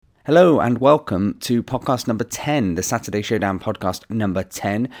Hello and welcome to podcast number 10, the Saturday Showdown podcast number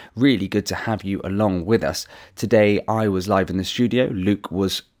 10. Really good to have you along with us. Today I was live in the studio, Luke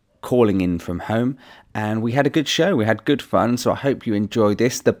was calling in from home, and we had a good show, we had good fun, so I hope you enjoy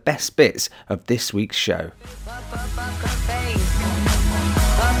this, the best bits of this week's show.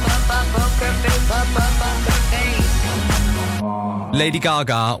 Lady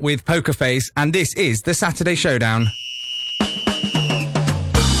Gaga with Poker Face, and this is the Saturday Showdown.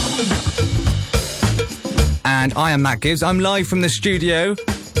 And I am Matt Gibbs. I'm live from the studio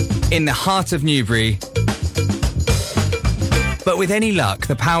in the heart of Newbury. But with any luck,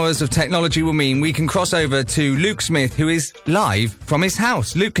 the powers of technology will mean we can cross over to Luke Smith, who is live from his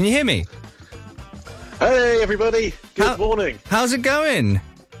house. Luke, can you hear me? Hey, everybody. Good morning. How's it going?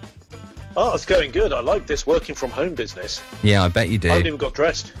 Oh, it's going good. I like this working from home business. Yeah, I bet you do. I haven't even got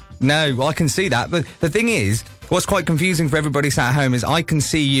dressed. No, well, I can see that. But the thing is, what's quite confusing for everybody sat at home is I can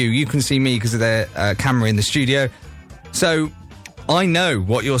see you can see me because of the camera in the studio. So I know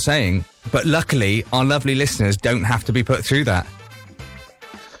what you're saying, but luckily our lovely listeners don't have to be put through that.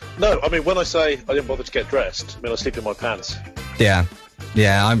 No, I mean, when I say I didn't bother to get dressed, I mean, I sleep in my pants. Yeah,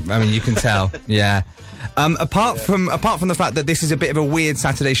 I mean, you can tell. Yeah. Apart from the fact that this is a bit of a weird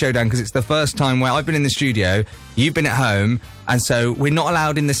Saturday Showdown because it's the first time where I've been in the studio, you've been at home, and so we're not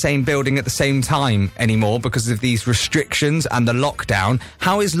allowed in the same building at the same time anymore because of these restrictions and the lockdown.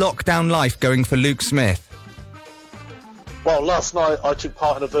 How is lockdown life going for Luke Smith? Well, last night I took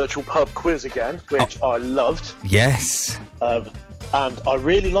part in a virtual pub quiz again, which I loved. Yes. And I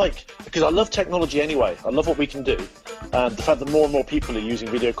really like, because I love technology anyway. I love what we can do. And the fact that more and more people are using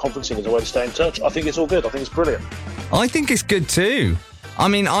video conferencing as a way to stay in touch, I think it's all good. I think it's brilliant. I think it's good too. I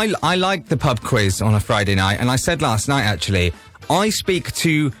mean, I like the pub quiz on a Friday night, and I said last night, actually, I speak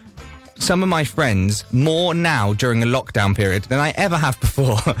to some of my friends more now during a lockdown period than I ever have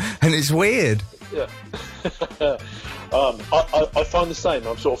before, and it's weird. Yeah. I find the same.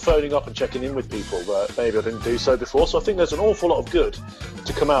 I'm sort of phoning up and checking in with people that maybe I didn't do so before. So I think there's an awful lot of good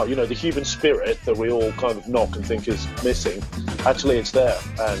to come out. You know, the human spirit that we all kind of knock and think is missing, actually it's there.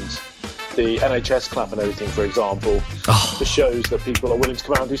 And the NHS clap and everything, for example, just shows that people are willing to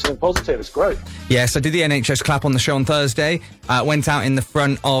come out and do something positive. It's great. Yes, I did the NHS clap on the show on Thursday. Went out in the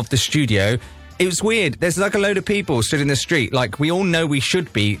front of the studio. It was weird. There's like a load of people stood in the street. Like, we all know we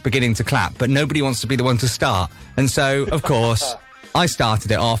should be beginning to clap, but nobody wants to be the one to start. And so, of course, I started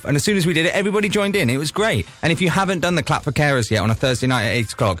it off. And as soon as we did it, everybody joined in. It was great. And if you haven't done the Clap for Carers yet on a Thursday night at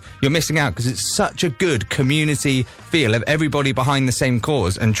 8 o'clock, you're missing out because it's such a good community feel of everybody behind the same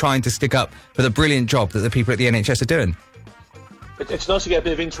cause and trying to stick up for the brilliant job that the people at the NHS are doing. It's nice to get a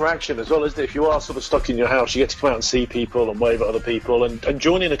bit of interaction as well, isn't it? If you are sort of stuck in your house, you get to come out and see people and wave at other people and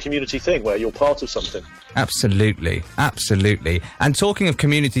join in a community thing where you're part of something. Absolutely. And talking of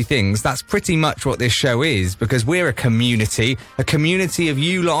community things, that's pretty much what this show is, because we're a community of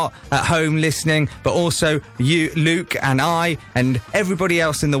you lot at home listening, but also you, Luke, and I, and everybody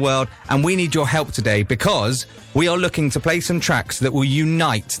else in the world, and we need your help today because we are looking to play some tracks that will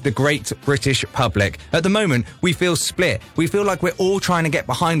unite the great British public. At the moment, we feel split. We feel like we're all trying to get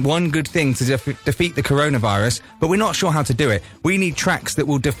behind one good thing to defeat the coronavirus, but we're not sure how to do it. We need tracks that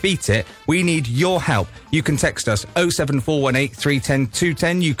will defeat it. We need your help. You can text us 07418 310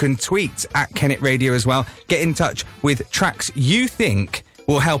 210. You can tweet at Kennet Radio as well. Get in touch with tracks you think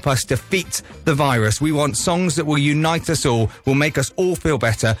will help us defeat the virus. We want songs that will unite us all, will make us all feel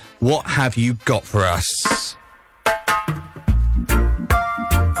better. What have you got for us?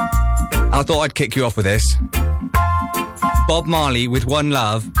 I thought I'd kick you off with this. Bob Marley with One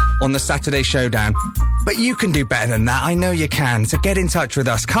Love on the Saturday Showdown. But you can do better than that. I know you can. So get in touch with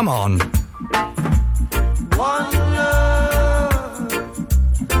us. Come on. One love,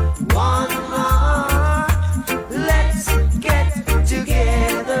 one heart. Let's get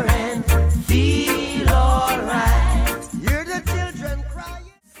together and feel alright. Hear the children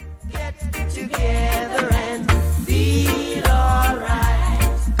crying. Get together and feel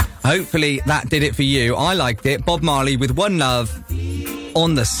alright. Hopefully that did it for you. I liked it. Bob Marley with One Love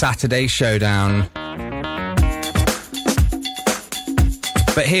on the Saturday Showdown.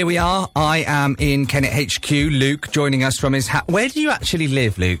 But here we are. I am in Kennet HQ. Luke joining us from his house. Where do you actually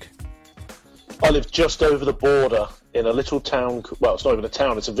live, Luke? I live just over the border in a little town. Well, it's not even a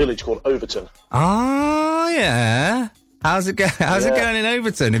town. It's a village called Overton. Oh, yeah. How's it going in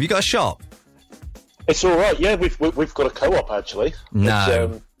Overton? Have you got a shop? It's all right. Yeah, we've got a co-op actually.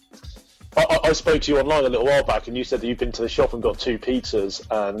 No. I spoke to you online a little while back, and you said that you've been to the shop and got 2 pizzas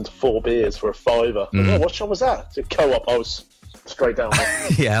and 4 beers for £5. Oh, what shop was that? It's a co-op. I was straight down there.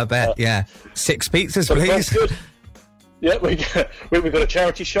 Yeah, I bet. Yeah, 6 pizzas, please. Good. Yeah, we've got a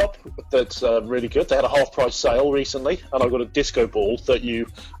charity shop that's really good. They had a half-price sale recently, and I've got a disco ball that you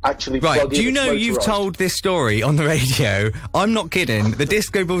actually plug in. Do you know you've motorised. told this story on the radio? I'm not kidding. The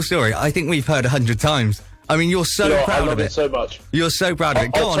disco ball story, I think we've heard 100 times. I mean, you're so proud I love of it. so much. You're so proud of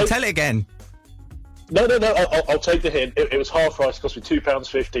it. Go on, tell it again. No. I'll take the hint. It was half price, cost me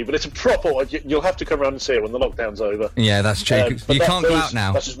 £2.50, but it's a proper one. You'll have to come around and see it when the lockdown's over. Yeah, that's true. You can't go out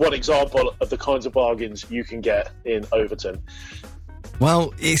now. That's just one example of the kinds of bargains you can get in Overton.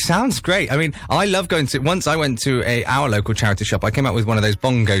 Well, it sounds great. I mean, I love going to... Once I went to our local charity shop, I came out with one of those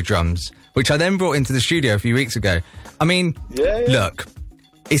bongo drums, which I then brought into the studio a few weeks ago. I mean, look...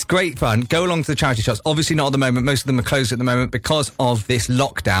 It's great fun. Go along to the charity shops. Obviously not at the moment. Most of them are closed at the moment because of this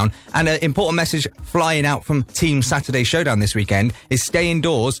lockdown. And an important message flying out from Team Saturday Showdown this weekend is stay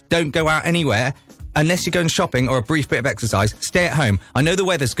indoors. Don't go out anywhere. Unless you're going shopping or a brief bit of exercise, stay at home. I know the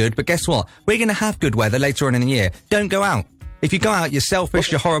weather's good, but guess what? We're going to have good weather later on in the year. Don't go out. If you go out, you're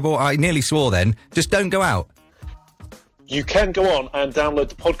selfish, you're horrible. I nearly swore then. Just don't go out. You can go on and download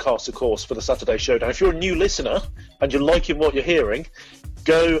the podcast, of course, for the Saturday Showdown. If you're a new listener and you're liking what you're hearing,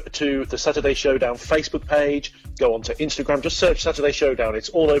 go to the Saturday Showdown Facebook page, go onto Instagram, just search Saturday Showdown. It's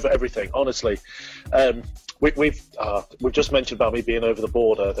all over everything, honestly. We've just mentioned about me being over the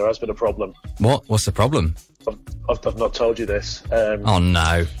border. There has been a problem. What? What's the problem? I've not told you this. Oh,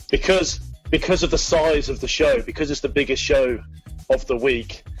 no. Because of the size of the show, because it's the biggest show of the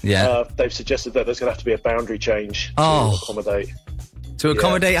week, they've suggested that there's going to have to be a boundary change to accommodate. To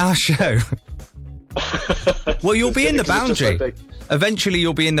accommodate our show? Well, you'll be in the boundary. So Eventually,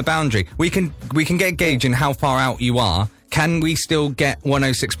 you'll be in the boundary. We can get a gauge in how far out you are. Can we still get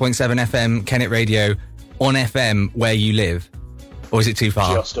 106.7 FM Kennet Radio on FM where you live, or is it too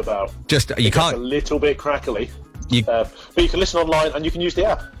far? Just about. You can't. It's a little bit crackly, but you can listen online and you can use the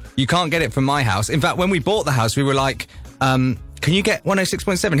app. You can't get it from my house. In fact, when we bought the house, we were like, "Can you get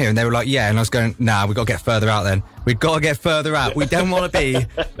 106.7 here?" And they were like, "Yeah." And I was going, "Nah, we've got to get further out. Then we've got to get further out. We don't want to be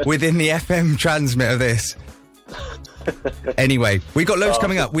within the FM transmit of this." Anyway, we've got loads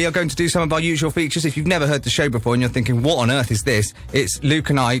coming up. We are going to do some of our usual features. If you've never heard the show before and you're thinking, what on earth is this? It's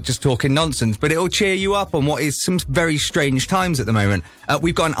Luke and I just talking nonsense, but it'll cheer you up on what is some very strange times at the moment.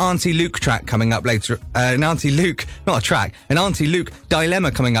 We've got an Auntie Luke track coming up later. An Auntie Luke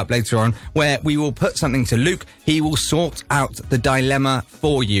dilemma coming up later on, where we will put something to Luke. He will sort out the dilemma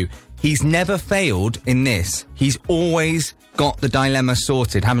for you. He's never failed in this. He's always got the dilemma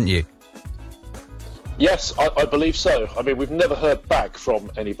sorted, haven't you? Yes, I believe so. I mean, we've never heard back from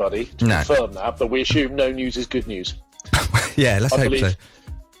anybody to confirm that, but we assume no news is good news. Yeah, let's hope so.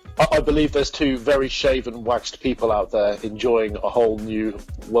 I believe there's two very shaven, waxed people out there enjoying a whole new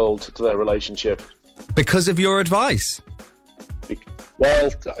world to their relationship. Because of your advice?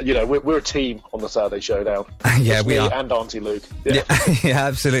 Well, you know, we're a team on the Saturday Showdown. Yeah, we are. And Auntie Luke. Yeah, yeah,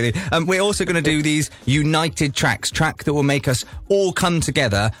 absolutely. We're also going to do these united tracks, track that will make us all come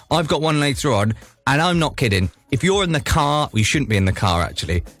together. I've got one later on, and I'm not kidding. If you're in the car, well, you shouldn't be in the car,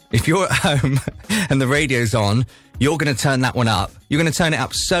 actually. If you're at home and the radio's on, you're going to turn that one up. You're going to turn it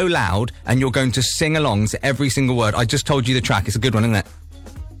up so loud, and you're going to sing along to every single word. I just told you the track. It's a good one, isn't it?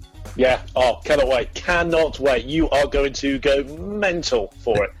 Yeah. Oh, cannot wait. Cannot wait. You are going to go mental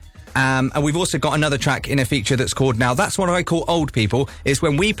for it. And we've also got another track in a feature that's called Now That's What I Call Old People. It's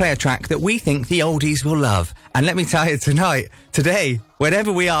when we play a track that we think the oldies will love. And let me tell you, today,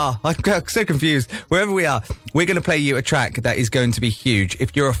 wherever we are, I'm so confused, wherever we are, we're going to play you a track that is going to be huge.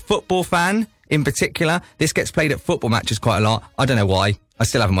 If you're a football fan in particular, this gets played at football matches quite a lot. I don't know why. I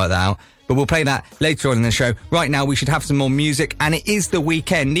still haven't worked that out. But we'll play that later on in the show. Right now, we should have some more music, and it is the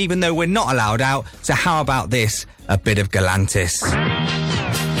weekend, even though we're not allowed out. So how about this? A bit of Galantis.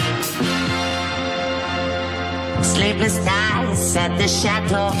 Sleepless nights at the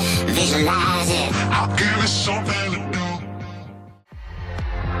chateau, visualize it. I'll give you something to do.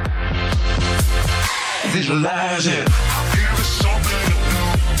 Visualize it. I'll give you something to do.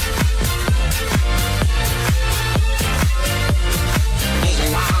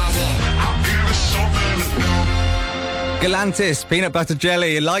 Galantis, peanut butter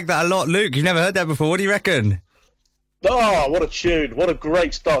jelly. You like that a lot, Luke. You've never heard that before. What do you reckon? Oh, what a tune. What a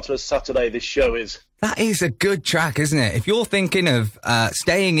great start to a Saturday this show is. That is a good track, isn't it? If you're thinking of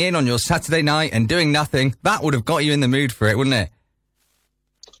staying in on your Saturday night and doing nothing, that would have got you in the mood for it, wouldn't it?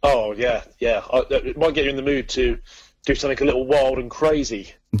 Oh, yeah. It might get you in the mood to do something a little wild and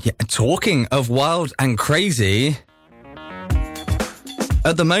crazy. Yeah, talking of wild and crazy...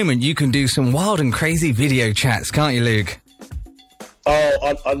 At the moment, you can do some wild and crazy video chats, can't you, Luke?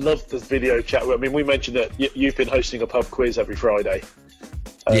 Oh, I love the video chat. I mean, we mentioned that you've been hosting a pub quiz every Friday.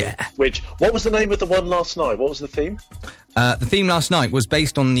 Yeah. What was the name of the one last night? What was the theme? The theme last night was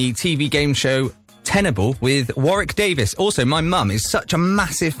based on the TV game show Tenable with Warwick Davis. Also, my mum is such a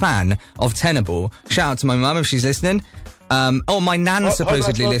massive fan of Tenable. Shout out to my mum if she's listening. My nan's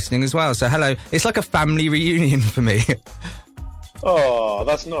supposedly listening as well, so hello. It's like a family reunion for me. Oh,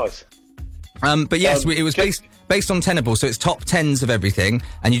 that's nice. But yes, it was based on Tenable, so it's top 10s of everything,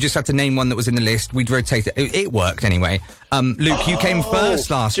 and you just had to name one that was in the list. We'd rotate it. It worked anyway. Luke, you came first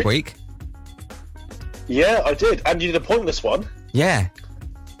last week. Yeah, I did. And you did a pointless one. Yeah.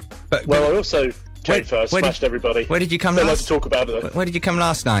 But I also came first, smashed everybody. Where did you come last? last? Like to talk about it, though. Where did you come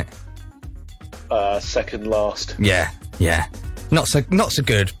last night? Second last. Yeah. Not so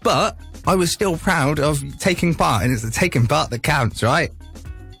good, but I was still proud of taking part, and it's the taking part that counts, right?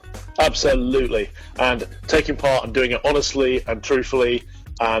 Absolutely. And taking part and doing it honestly and truthfully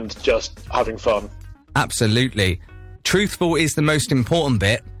and just having fun. Absolutely. Truthful is the most important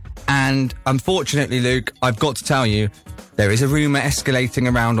bit. And unfortunately, Luke, I've got to tell you, there is a rumour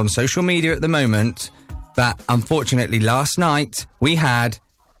escalating around on social media at the moment that unfortunately last night we had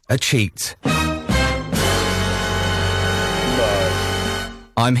a cheat. No.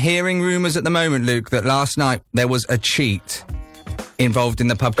 I'm hearing rumours at the moment, Luke, that last night there was a cheat involved in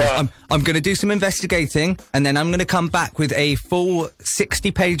the pub. I'm going to do some investigating, and then I'm going to come back with a full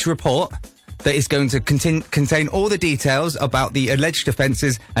 60-page report that is going to contain all the details about the alleged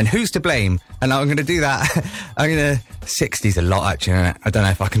offences and who's to blame. And I'm going to do that. 60's a lot, actually, isn't it? I don't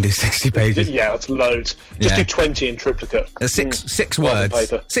know if I can do 60 pages. Yeah, that's loads. Just do 20 in triplicate. Six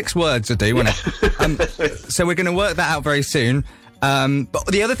words. 6 words will do, won't it? So we're going to work that out very soon. But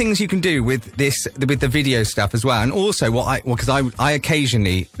the other things you can do with the video stuff as well, and also because I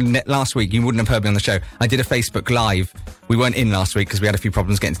occasionally, last week, you wouldn't have heard me on the show, I did a Facebook Live. We weren't in last week because we had a few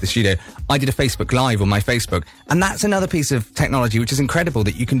problems getting to the studio. I did a Facebook Live on my Facebook, and that's another piece of technology which is incredible,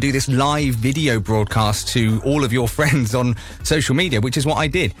 that you can do this live video broadcast to all of your friends on social media, which is what I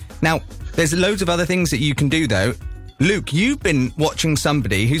did. Now, there's loads of other things that you can do though. Luke, you've been watching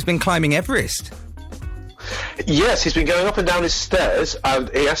somebody who's been climbing Everest. Yes, he's been going up and down his stairs,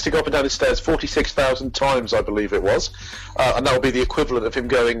 and he has to go up and down his stairs 46,000 times, I believe it was, and that will be the equivalent of him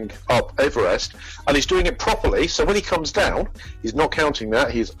going up Everest, and he's doing it properly, so when he comes down, he's not counting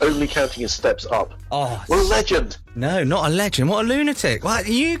that, he's only counting his steps up. Oh, what a legend. No, not a legend, what a lunatic.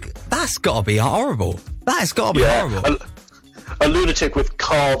 That's got to be horrible. That's got to be horrible. A lunatic with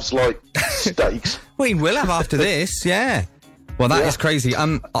calves like steaks. We will have after this, yeah. Well, that is crazy.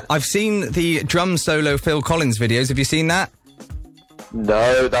 I've seen the drum solo Phil Collins videos. Have you seen that?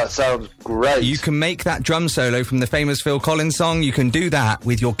 No, that sounds great. You can make that drum solo from the famous Phil Collins song. You can do that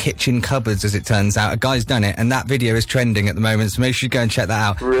with your kitchen cupboards, as it turns out. A guy's done it, and that video is trending at the moment, so make sure you go and check that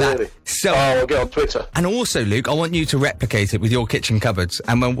out. Really? I'll get on Twitter. And also, Luke, I want you to replicate it with your kitchen cupboards,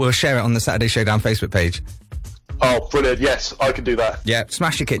 and we'll share it on the Saturday Showdown Facebook page. Oh, brilliant. Yes, I can do that. Yeah,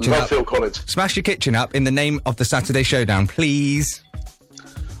 smash your kitchen Love up. Phil Collins. Smash your kitchen up in the name of the Saturday Showdown, please.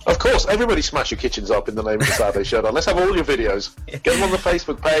 Of course, everybody smash your kitchens up in the name of the Saturday Showdown. Let's have all your videos. Get them on the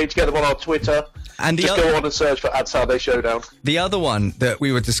Facebook page, get them on our Twitter. And just go on and search for @Saturday Showdown. The other one that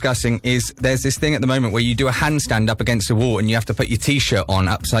we were discussing is there's this thing at the moment where you do a handstand up against a wall and you have to put your T-shirt on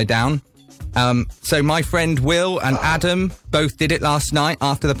upside down. So my friend Will and Adam both did it last night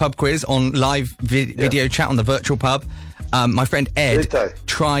after the pub quiz on live video chat on the virtual pub. My friend Ed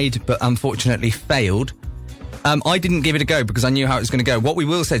tried but unfortunately failed. I didn't give it a go because I knew how it was going to go. What we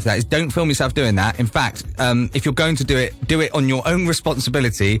will say to that is don't film yourself doing that. In fact, if you're going to do it on your own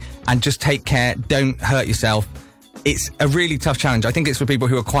responsibility and just take care. Don't hurt yourself. It's a really tough challenge. I think it's for people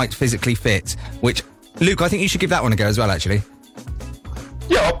who are quite physically fit, which, Luke, I think you should give that one a go as well, actually.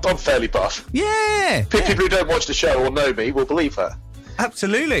 Yeah, I'm fairly buff. Yeah. People who don't watch the show or know me will believe that.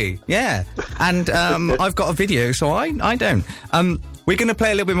 Absolutely, yeah. And I've got a video, so I don't. We're going to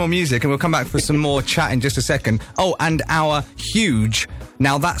play a little bit more music and we'll come back for some more chat in just a second. Oh, and our huge,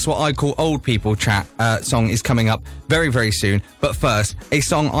 now that's what I call old people chat song is coming up very, very soon. But first, a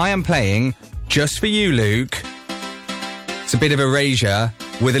song I am playing just for you, Luke. It's a bit of erasure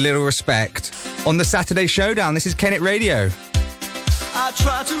with a little respect on the Saturday Showdown. This is Kennet Radio. I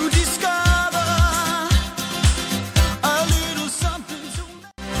try to discover a little something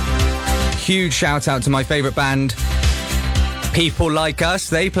to... Huge shout out to my favourite band, People Like Us.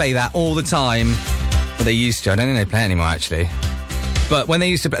 They play that all the time. Well, they used to. I don't think they play it anymore, actually. But when they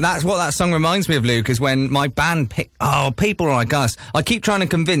used to play, that's what that song reminds me of, Luke, is when my band People Like Us. I keep trying to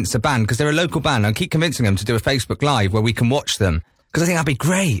convince a band, because they're a local band, I keep convincing them to do a Facebook Live where we can watch them, because I think that'd be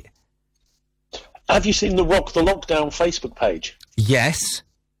great. Have you seen the Rock the Lockdown Facebook page? Yes.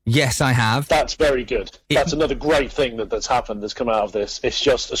 Yes, I have. That's very good. That's another great thing that's happened that's come out of this. It's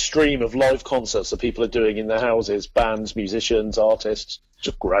just a stream of live concerts that people are doing in their houses, bands, musicians, artists.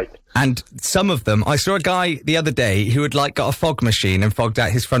 Just great. And some of them, I saw a guy the other day who had got a fog machine and fogged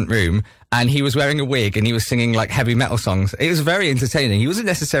out his front room, and he was wearing a wig and he was singing heavy metal songs. It was very entertaining. He wasn't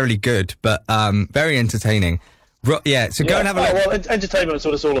necessarily good, but very entertaining. Go and have a look. Well, entertainment is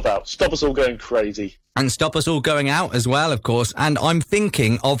what it's all about. Stop us all going crazy. And stop us all going out as well, of course. And I'm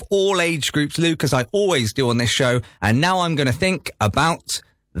thinking of all age groups, Luke, as I always do on this show. And now I'm going to think about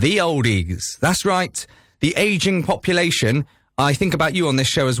the oldies. That's right. The ageing population. I think about you on this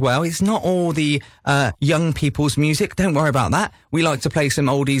show as well. It's not all the young people's music. Don't worry about that. We like to play some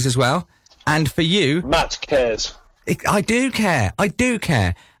oldies as well. And for you... Matt cares. I do care.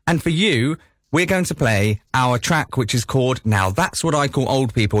 And for you... we're going to play our track, which is called Now That's What I Call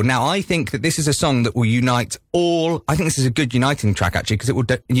Old People. Now, I think that this is a song that will unite I think this is a good uniting track, actually, because it will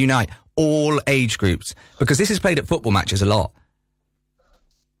unite all age groups. Because this is played at football matches a lot.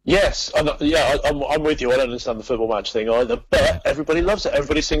 Yes, I'm with you. I don't understand the football match thing either, but everybody loves it.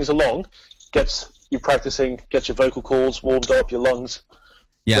 Everybody sings along, gets you practicing, gets your vocal cords warmed up, your lungs.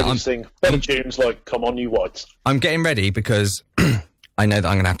 Yeah, I'm sing better tunes like "Come On You Whites." I'm getting ready because... I know that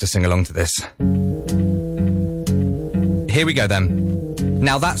I'm going to have to sing along to this. Here we go then.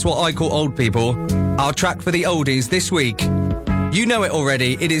 Now that's what I call old people. Our track for the oldies this week. You know it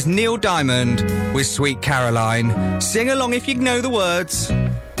already. It is Neil Diamond with Sweet Caroline. Sing along if you know the words.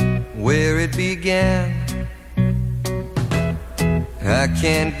 Where it began, I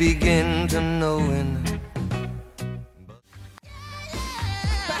can't begin to knowing.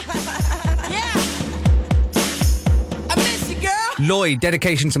 Lloyd,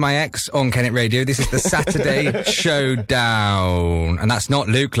 dedication to my ex on Kennet Radio. This is the Saturday Showdown. And that's not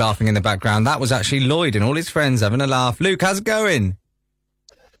Luke laughing in the background. That was actually Lloyd and all his friends having a laugh. Luke, how's it going?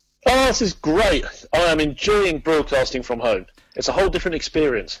 Oh, this is great. I am enjoying broadcasting from home. It's a whole different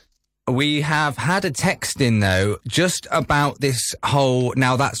experience. We have had a text in, though, just about this whole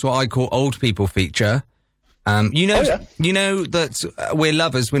Now That's What I Call Old People feature. You know that we're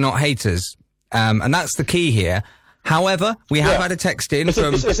lovers, we're not haters. And that's the key here. However, we have had a text in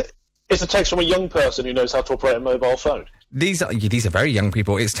from... It's a text from a young person who knows how to operate a mobile phone. These are very young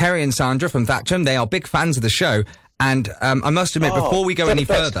people. It's Terry and Sandra from Thatcham. They are big fans of the show. And I must admit, before we go any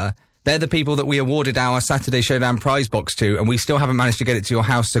further, they're the people that we awarded our Saturday Showdown prize box to, and we still haven't managed to get it to your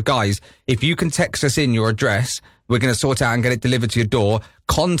house. So, guys, if you can text us in your address, we're going to sort out and get it delivered to your door.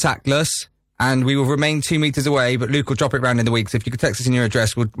 Contactless. And we will remain 2 meters away, but Luke will drop it round in the week. So if you could text us in your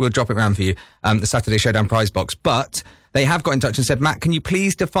address, we'll drop it round for you, the Saturday Showdown prize box. But they have got in touch and said, Matt, can you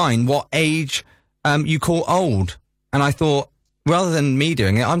please define what age you call old? And I thought, rather than me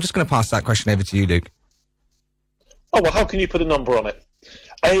doing it, I'm just going to pass that question over to you, Luke. Oh, well, how can you put a number on it?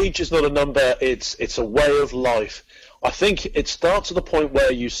 Age is not a number, it's a way of life. I think it starts at the point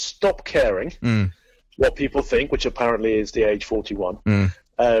where you stop caring what people think, which apparently is the age 41.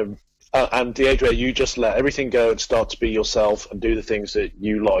 And the age where you just let everything go and start to be yourself and do the things that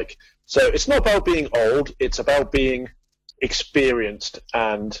you like. So it's not about being old, it's about being experienced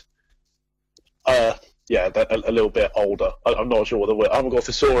and, a little bit older. I'm not sure what the word... I haven't got a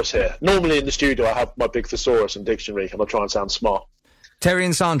thesaurus here. Normally in the studio I have my big thesaurus and dictionary and I try and sound smart. Terry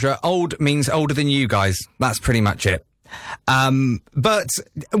and Sandra, old means older than you guys. That's pretty much it. But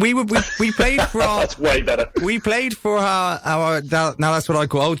we played for our... That's way better. We played for our now that's what I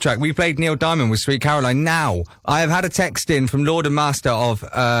call old track. We played Neil Diamond with Sweet Caroline. Now, I have had a text in from Lord and Master of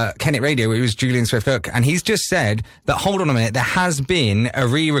Kennet Radio, it was Julian Swift-Hook, and he's just said that, hold on a minute, there has been a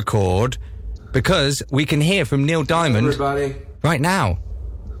re-record because we can hear from Neil Diamond everybody. Right now.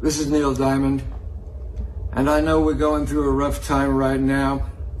 This is Neil Diamond, and I know we're going through a rough time right now,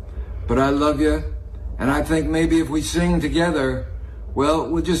 but I love you. And I think maybe if we sing together, well,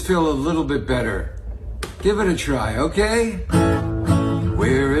 we'll just feel a little bit better. Give it a try, okay?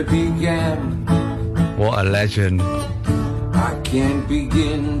 Where it began. What a legend. I can't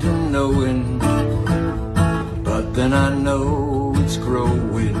begin to knowing, but then I know it's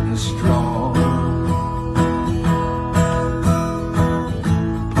growing strong.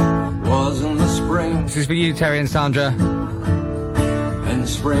 Wasn't the spring. This is for you, Terry and Sandra. And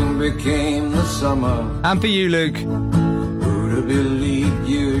spring became the summer. And for you, Luke. Who'd have believed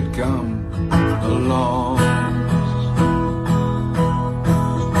you'd come along?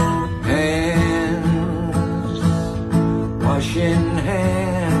 Hands, washing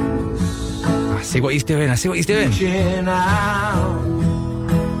hands. I see what he's doing. Reaching out.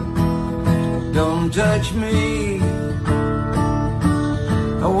 Don't touch me.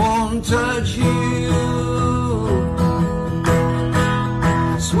 I won't touch you.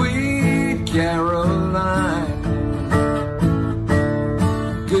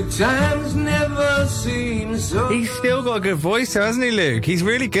 times never seem so. He's still got a good voice, though, hasn't he, Luke? He's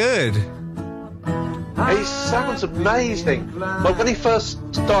really good. He sounds amazing. Like when he first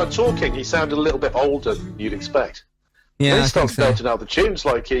started talking, he sounded a little bit older than you'd expect. Yeah, When I he think starts so. belting out the tunes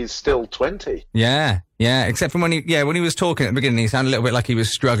like he's still 20. Yeah, except from when he was talking at the beginning, he sounded a little bit like he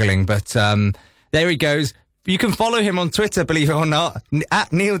was struggling, but there he goes. You can follow him on Twitter, believe it or not,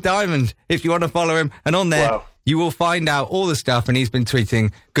 at Neil Diamond, if you want to follow him. And on there, Wow. you will find out all the stuff, and he's been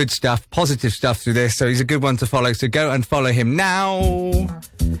tweeting good stuff, positive stuff through this, so he's a good one to follow. So go and follow him now.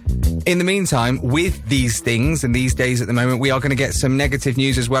 In the meantime, with these things and these days at the moment, we are going to get some negative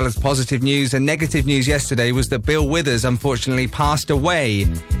news as well as positive news. And negative news yesterday was that Bill Withers unfortunately passed away.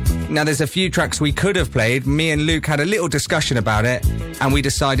 Now, there's a few tracks we could have played. Me and Luke had a little discussion about it, and we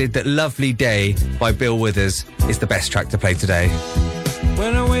decided that Lovely Day by Bill Withers is the best track to play today.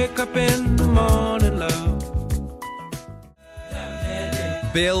 When I wake up in the morning, love.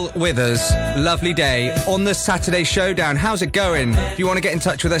 Bill Withers, Lovely Day, on the Saturday Showdown. How's it going? If you want to get in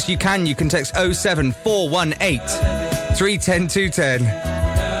touch with us, you can. You can text 07418 310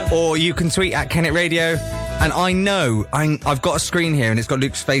 210. Or you can tweet at Kennet Radio. And I know, I've got a screen here and it's got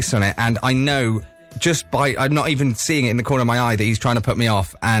Luke's face on it. And I know, just by, I'm not even seeing it in the corner of my eye, that he's trying to put me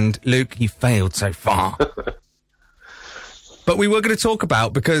off. And Luke, he failed so far. But we were going to talk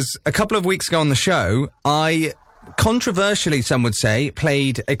about, because a couple of weeks ago on the show, I controversially, some would say,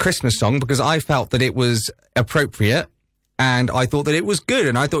 played a Christmas song because I felt that it was appropriate and I thought that it was good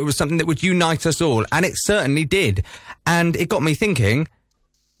and I thought it was something that would unite us all, and it certainly did. And it got me thinking,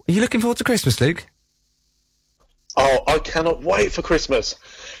 are you looking forward to Christmas, Luke? Oh, I cannot wait for Christmas.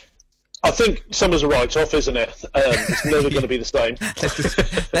 I think summer's a write-off, isn't it? It's never going to be the same.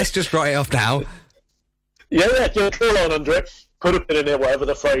 Let's just write it off now. Yeah, draw a line under it. Put a pin in it, whatever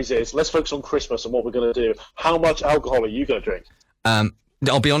the phrase is. Let's focus on Christmas and what we're going to do. How much alcohol are you going to drink?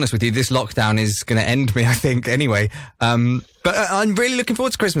 I'll be honest with you, this lockdown is going to end me, I think, anyway. But I'm really looking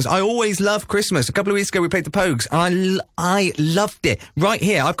forward to Christmas. I always love Christmas. A couple of weeks ago, we played the Pogues, and I loved it. Right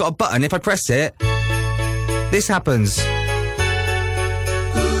here, I've got a button. If I press it, this happens.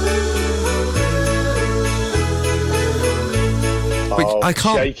 Which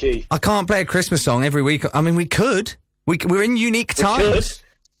shaky. I can't play a Christmas song every week. I mean, we could. We're in unique times.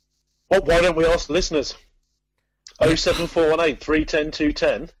 Well, why don't we ask the listeners? 07418 310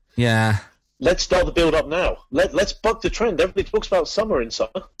 210. Yeah. Let's start the build up now. Let's buck the trend. Everybody talks about summer in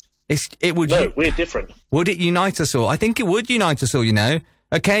summer. It would. No, we're different. Would it unite us all? I think it would unite us all, you know.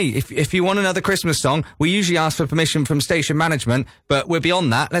 Okay, if you want another Christmas song, we usually ask for permission from station management, but we're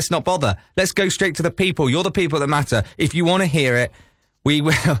beyond that. Let's not bother. Let's go straight to the people. You're the people that matter. If you want to hear it, we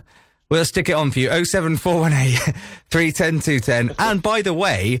will. We'll stick it on for you. 07418 310 210. And by the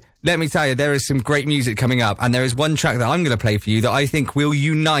way, let me tell you, there is some great music coming up, and there is one track that I'm going to play for you that I think will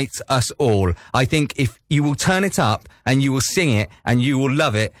unite us all. I think if you will turn it up and you will sing it and you will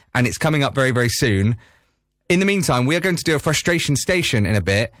love it, and it's coming up very, very soon. In the meantime, we are going to do a frustration station in a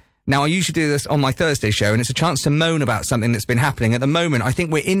bit. Now, I usually do this on my Thursday show, and it's a chance to moan about something that's been happening. At the moment, I think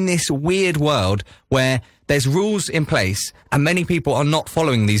we're in this weird world where there's rules in place, and many people are not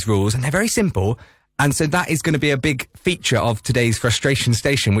following these rules, and they're very simple. And so that is going to be a big feature of today's frustration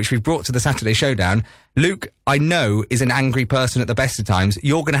station, which we've brought to the Saturday Showdown. Luke, I know, is an angry person at the best of times.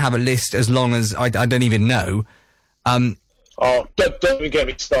 You're going to have a list as long as I don't even know. Oh, don't even get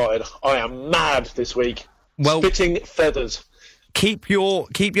me started. I am mad this week. Well, spitting feathers. Keep your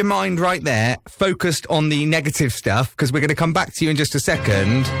mind right there, focused on the negative stuff, because we're going to come back to you in just a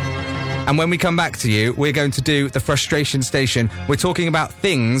second. And when we come back to you, we're going to do the frustration station. We're talking about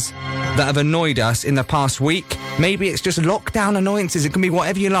things that have annoyed us in the past week. Maybe it's just lockdown annoyances. It can be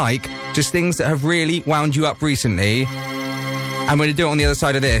whatever you like. Just things that have really wound you up recently. And we're going to do it on the other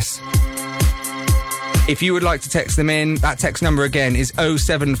side of this. If you would like to text them in, that text number again is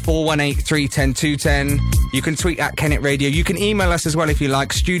 07418 310 210. You can tweet at Kennet Radio. You can email us as well if you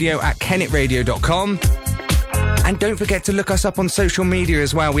like, studio@kennetradio.com. And don't forget to look us up on social media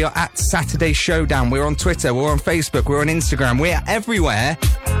as well. We are at Saturday Showdown. We're on Twitter, we're on Facebook, we're on Instagram. We're everywhere.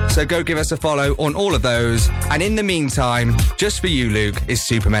 So go give us a follow on all of those. And in the meantime, just for you, Luke, is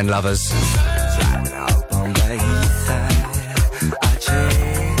Supermen Lovers.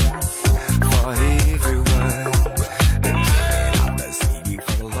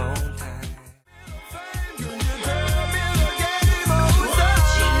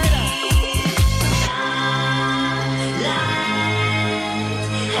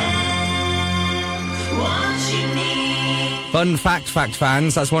 Fun fact,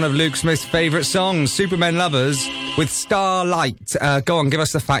 fans, that's one of Luke Smith's favourite songs, Supermen Lovers, with Starlight. Go on, give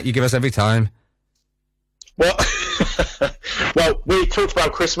us the fact you give us every time. Well, Well, we talked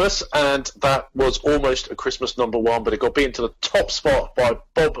about Christmas, and that was almost a Christmas number one, but it got beaten to the top spot by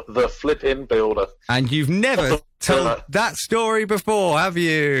Bob the Flippin' Builder. And you've never told that story before, have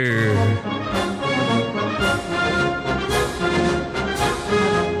you?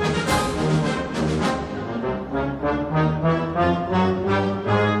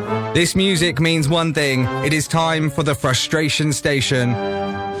 This music means one thing. It is time for the Frustration Station.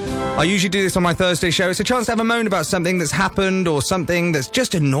 I usually do this on my Thursday show. It's a chance to have a moan about something that's happened or something that's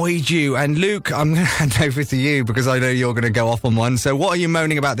just annoyed you. And Luke, I'm going to hand over to you because I know you're going to go off on one. So what are you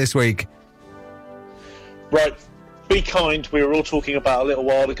moaning about this week? Right. Be kind. We were all talking about a little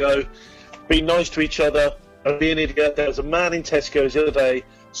while ago. Be nice to each other. And be an idiot. There was a man in Tesco's the other day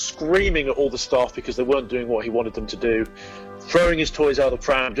screaming at all the staff because they weren't doing what he wanted them to do, throwing his toys out of the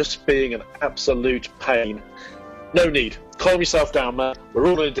pram, just being an absolute pain. No need. Calm yourself down, man. We're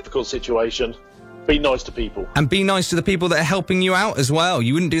all in a difficult situation. Be nice to people. And be nice to the people that are helping you out as well.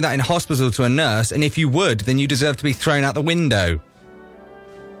 You wouldn't do that in hospital to a nurse, and if you would, then you deserve to be thrown out the window.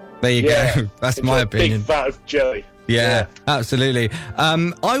 There you go. That's my opinion. Big vat of jelly. Yeah, absolutely.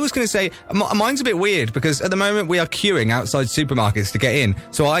 I was going to say, mine's a bit weird because at the moment we are queuing outside supermarkets to get in.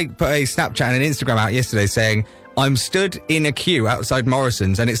 So I put a Snapchat and an Instagram out yesterday saying, I'm stood in a queue outside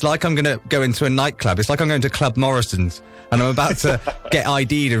Morrison's, and it's like I'm going to go into a nightclub. It's like I'm going to Club Morrison's, and I'm about to get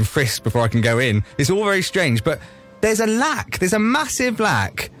ID'd and frisked before I can go in. It's all very strange, but there's a massive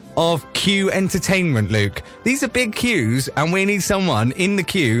lack of queue entertainment, Luke. These are big queues, and we need someone in the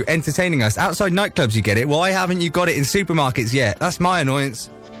queue entertaining us. Outside nightclubs, you get it. Why haven't you got it in supermarkets yet? That's my annoyance.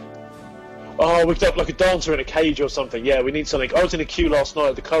 Oh, we've got like a dancer in a cage or something. Yeah, we need something. I was in a queue last night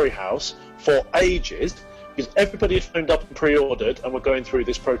at the Curry House for ages, because everybody had phoned up and pre-ordered, and we're going through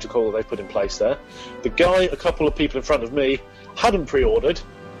this protocol that they put in place there. The guy, a couple of people in front of me, hadn't pre-ordered,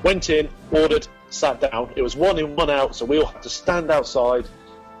 went in, ordered, sat down. It was 1 in, 1 out, so we all had to stand outside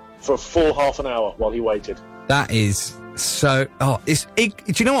for a full half an hour while he waited. That is so... do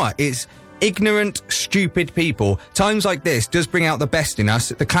you know what? It's ignorant, stupid people. Times like this does bring out the best in us.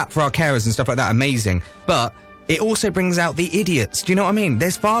 The clap for our carers and stuff like that, amazing. But it also brings out the idiots. Do you know what I mean?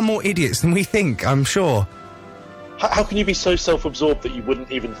 There's far more idiots than we think, I'm sure. How can you be so self-absorbed that you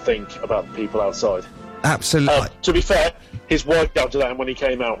wouldn't even think about the people outside? Absolutely. To be fair, his wife shouted at him when he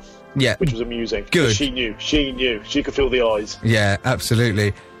came out. Yeah. Which was amusing. Good. She knew. She could feel the eyes. Yeah,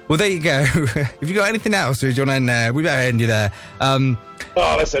 absolutely. Well, there you go. If you got anything else, or do you want to end there? We better end you there.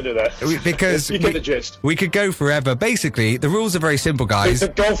 Let's end it there. Because you get the gist. We could go forever. Basically, the rules are very simple, guys. The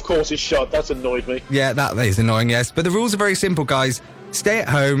golf course is shut. That's annoyed me. Yeah, that is annoying, yes. But the rules are very simple, guys. Stay at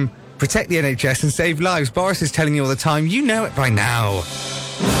home, protect the NHS, and save lives. Boris is telling you all the time. You know it by now.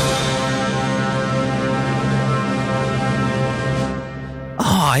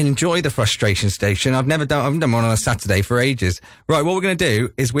 I enjoy the Frustration Station. I haven't done one on a Saturday for ages. Right, what we're going to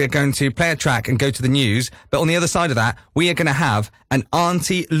do is we're going to play a track and go to the news. But on the other side of that, we are going to have an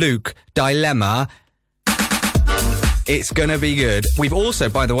Auntie Luke dilemma. It's going to be good. We've also,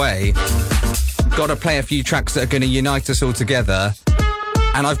 by the way, got to play a few tracks that are going to unite us all together.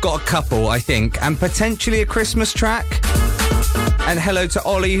 And I've got a couple, I think, and potentially a Christmas track. And hello to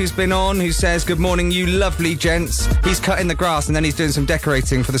Ollie, who's been on, who says, good morning, you lovely gents. He's cutting the grass and then he's doing some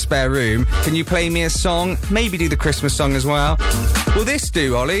decorating for the spare room. Can you play me a song? Maybe do the Christmas song as well. Will this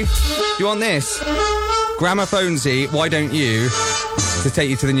do, Ollie? Do you want this? Gramophonesy, Why Don't You? To take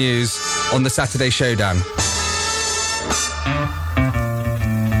you to the news on the Saturday Showdown.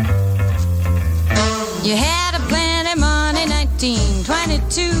 You had a plenty money,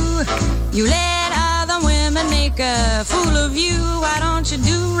 1922. You let other women make a fool of you. Why don't you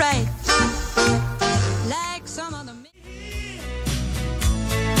do right like some other men?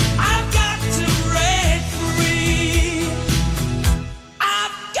 I've got to break free.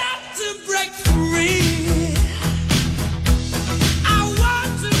 I've got to break free. I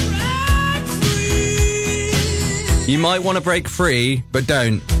want to break free. You might want to break free, but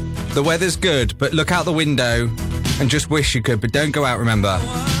don't. The weather's good, but look out the window and just wish you could, but don't go out, remember.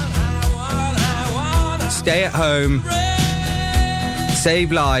 Stay at home,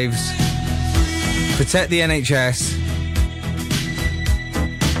 save lives, protect the NHS,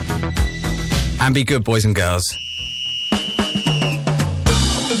 and be good, boys and girls.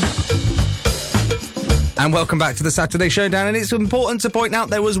 And welcome back to the Saturday Showdown. And it's important to point out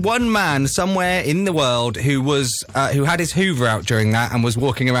there was one man somewhere in the world who was who had his Hoover out during that and was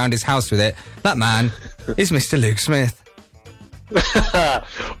walking around his house with it. That man is Mr. Luke Smith.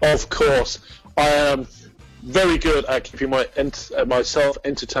 Of course. I am very good at keeping myself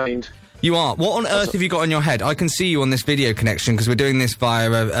entertained. You are. What on earth have you got on your head? I can see you on this video connection because we're doing this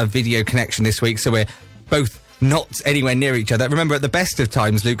via a video connection this week, so we're both not anywhere near each other. Remember, at the best of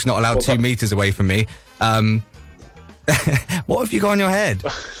times, Luke's not allowed 2 meters away from me. What have you got on your head?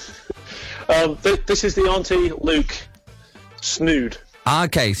 This is the Auntie Luke snood.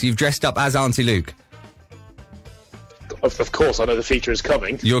 Okay, so you've dressed up as Auntie Luke. Of course, I know the feature is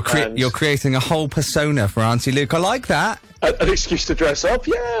coming. You're creating a whole persona for Auntie Luke. I like that. An excuse to dress up.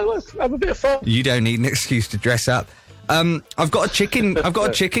 Yeah, look, have a bit of fun. You don't need an excuse to dress up. I've got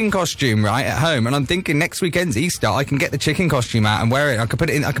a chicken costume right at home, and I'm thinking next weekend's Easter. I can get the chicken costume out and wear it. I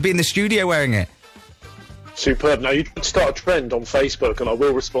could be in the studio wearing it. Superb. Now, you can start a trend on Facebook, and I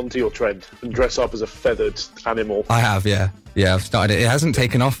will respond to your trend and dress up as a feathered animal. I have, yeah. Yeah, I've started it. It hasn't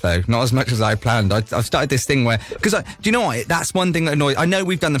taken off, though. Not as much as I planned. I've started this thing where... Because, do you know what? That's one thing that annoys... I know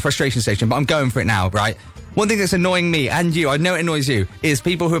we've done the frustration station, but I'm going for it now, right? One thing that's annoying me and you, I know it annoys you, is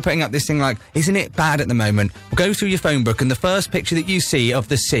people who are putting up this thing like, isn't it bad at the moment? Go through your phone book, and the first picture that you see of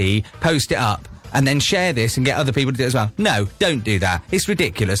the sea, post it up. And then share this and get other people to do it as well. No, don't do that. It's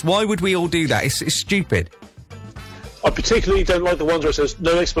ridiculous. Why would we all do that? It's stupid. I particularly don't like the ones where it says,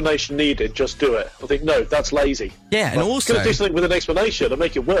 no explanation needed, just do it. I think, no, that's lazy. Yeah, and also... Going to do something with an explanation and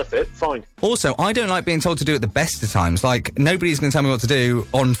make it worth it, fine. Also, I don't like being told to do it the best of times. Like, nobody's going to tell me what to do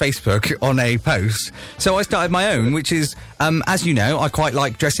on Facebook on a post. So I started my own, which is, as you know, I quite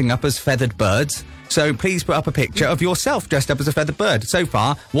like dressing up as feathered birds. So please put up a picture of yourself dressed up as a feathered bird. So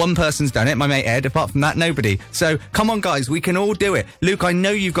far, one person's done it, my mate Ed. Apart from that, nobody. So come on, guys, we can all do it. Luke, I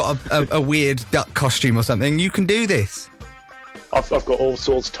know you've got a weird duck costume or something. You can do this. I've got all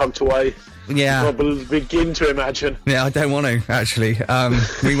sorts tucked away. Yeah. I begin to imagine. Yeah, I don't want to, actually.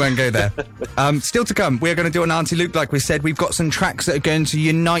 We won't go there. Still to come, we're going to do an Auntie Luke, like we said. We've got some tracks that are going to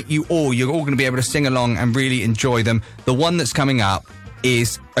unite you all. You're all going to be able to sing along and really enjoy them. The one that's coming up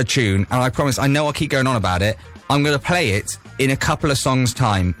is a tune, and I promise, I know I'll keep going on about it. I'm going to play it in a couple of songs'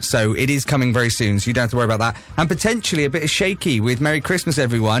 time, so it is coming very soon, so you don't have to worry about that. And potentially a bit of shaky with Merry Christmas,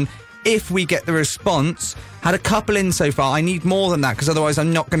 everyone, if we get the response. Had a couple in so far. I need more than that, because otherwise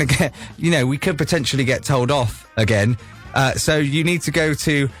I'm not going to get, we could potentially get told off again. So you need to go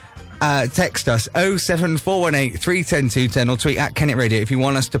to text us 07418 310 210 or tweet at Kennet Radio if you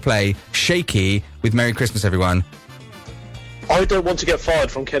want us to play Shaky with Merry Christmas, everyone. I don't want to get fired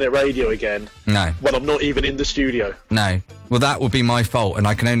from Kennet Radio again. No. When I'm not even in the studio. No. Well, that would be my fault, and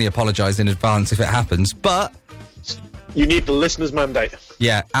I can only apologise in advance if it happens, but... You need the listeners' mandate.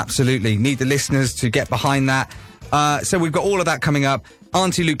 Yeah, absolutely. Need the listeners to get behind that. So we've got all of that coming up.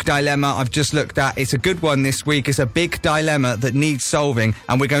 Auntie Luke dilemma I've just looked at. It's a good one this week. It's a big dilemma that needs solving,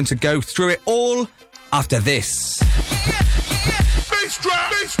 and we're going to go through it all after this. Bass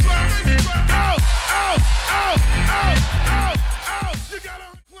drop, bass drop, bass drop. Ow, ow, ow, ow, ow, ow. You gotta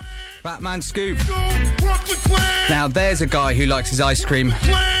clean. Batman Scoop. Brooklyn clan. Now, there's a guy who likes his ice cream.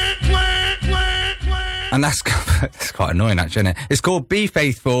 Clan, clan, clan, clan. And that's quite annoying, actually, isn't it? It's called Be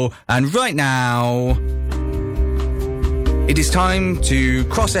Faithful, and right now... It is time to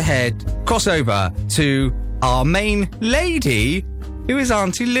cross over to our main lady, who is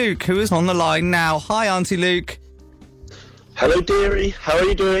Auntie Luke, who is on the line now. Hi, Auntie Luke. Hello, dearie. How are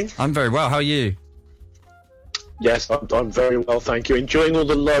you doing? I'm very well. How are you? Yes, I'm very well, thank you. Enjoying all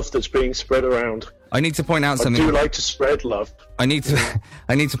the love that's being spread around. I need to point out something. I do like to spread love. I need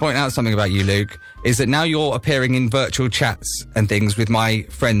to point out something about you, Luke, is that now you're appearing in virtual chats and things with my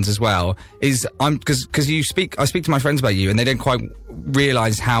friends as well. Because I speak to my friends about you, and they don't quite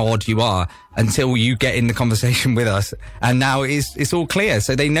realise how odd you are until you get in the conversation with us. And now it's all clear,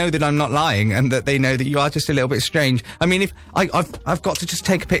 so they know that I'm not lying, and that they know that you are just a little bit strange. I mean, if I've got to just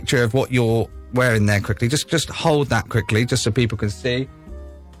take a picture of what you're wearing there quickly. Just hold that quickly, just so people can see.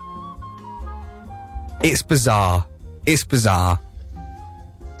 It's bizarre. It's bizarre.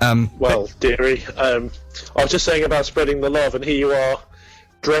 Well, dearie, I was just saying about spreading the love, and here you are,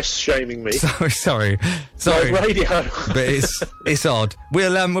 dress shaming me. Sorry. Radio. But it's odd.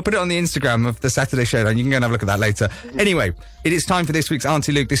 We'll put it on the Instagram of the Saturday Showdown. You can go and have a look at that later. Anyway, it is time for this week's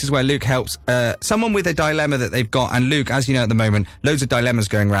Auntie Luke. This is where Luke helps someone with a dilemma that they've got. And Luke, as you know at the moment, loads of dilemmas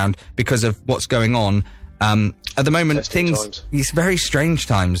going around because of what's going on. At the moment, it's very strange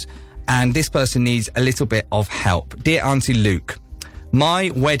times. And this person needs a little bit of help. Dear Auntie Luke,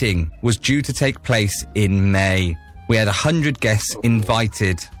 my wedding was due to take place in May. We had 100 guests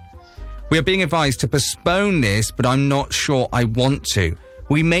invited. We are being advised to postpone this, but I'm not sure I want to.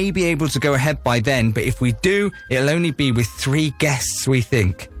 We may be able to go ahead by then, but if we do, it'll only be with 3 guests, we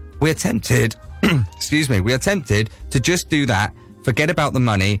think. We are tempted, we are tempted to just do that, forget about the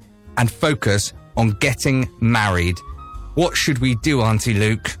money, and focus on getting married. What should we do, Auntie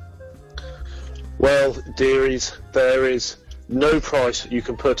Luke? Well, dearies, there is no price you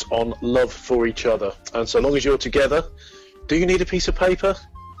can put on love for each other. And so long as you're together, do you need a piece of paper?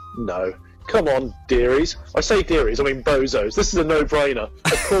 No. Come on, dearies. I say dearies, I mean bozos. This is a no-brainer.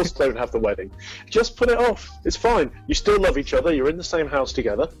 Of course don't have the wedding. Just put it off. It's fine. You still love each other. You're in the same house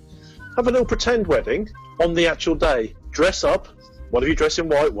together. Have a little pretend wedding on the actual day. Dress up. One of you dress in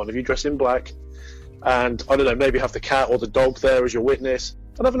white, one of you dress in black. And, I don't know, maybe have the cat or the dog there as your witness.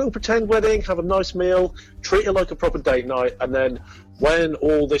 And have a little pretend wedding, have a nice meal, treat it like a proper date night, and then when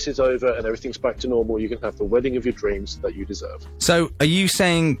all this is over and everything's back to normal, you can have the wedding of your dreams that you deserve. So, are you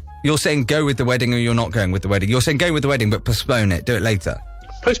saying, you're saying go with the wedding or you're not going with the wedding? You're saying go with the wedding but postpone it, do it later?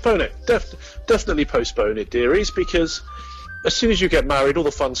 Postpone it. Definitely postpone it, dearies, because as soon as you get married, all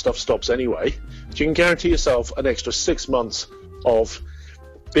the fun stuff stops anyway. So you can guarantee yourself an extra 6 months of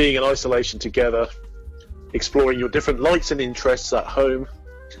being in isolation together, exploring your different likes and interests at home.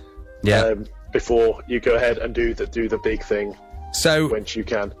 Yeah. Before you go ahead and do the big thing. So when you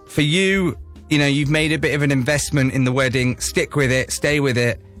can. For you, you know, you've made a bit of an investment in the wedding. Stick with it, stay with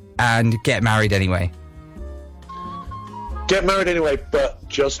it, and get married anyway. Get married anyway, but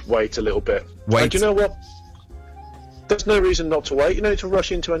just wait a little bit. Wait. And you know what? There's no reason not to wait. You don't need to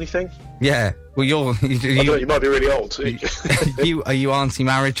rush into anything. Yeah. Well, you might be really old. Are you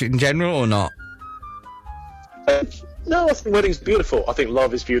anti-marriage in general or not? No, I think weddings are beautiful. I think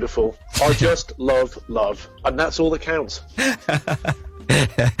love is beautiful. I just love love, and that's all that counts.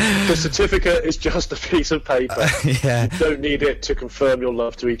 The certificate is just a piece of paper. Yeah. You don't need it to confirm your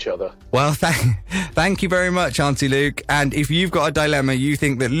love to each other. Well, thank you very much, Auntie Luke. And if you've got a dilemma you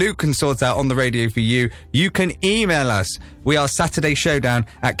think that Luke can sort out on the radio for you, you can email us. We are Saturday Showdown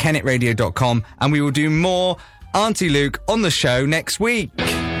at kennetradio.com, and we will do more Auntie Luke on the show next week.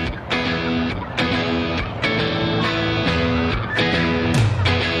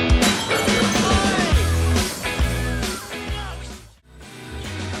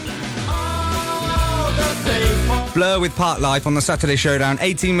 Blur with Part Life on the Saturday Showdown,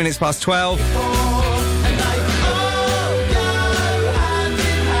 18 minutes past 12.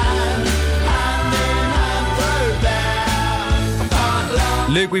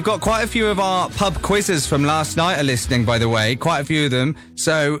 Luke, we've got quite a few of our pub quizzes from last night are listening, by the way. Quite a few of them.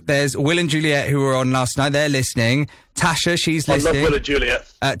 So there's Will and Juliet who were on last night. They're listening. Tasha, she's listening. I love Will and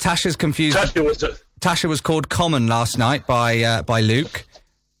Juliet. Tasha's confused. Tasha was called Common last night by Luke.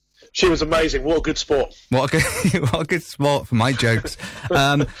 She was amazing. What a good sport. What a good sport for my jokes.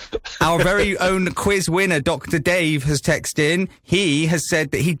 Our very own quiz winner, Dr. Dave, has texted in. He has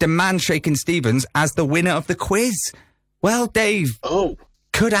said that he demands Shakin' Stevens as the winner of the quiz. Well, Dave. Oh.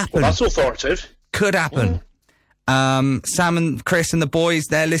 Could happen. Well, that's authoritative. Could happen. Sam and Chris and the boys,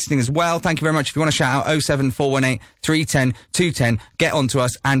 they're listening as well. Thank you very much. If you want to shout out 07418 310 210, get on to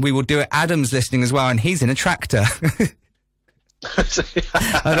us and we will do it. Adam's listening as well, and he's in a tractor.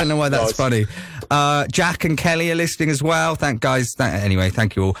 I don't know why that's funny. Jack and Kelly are listening as well. Anyway,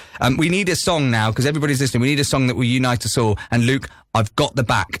 thank you all. We need a song now because everybody's listening. We need a song that will unite us all. And Luke, I've got the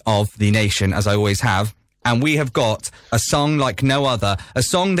back of the nation as I always have. And we have got a song like no other. A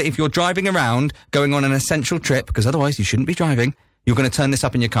song that if you're driving around, going on an essential trip, because otherwise you shouldn't be driving, you're going to turn this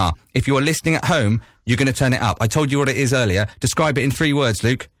up in your car. If you're listening at home, you're going to turn it up. I told you what it is earlier. Describe it in 3 words,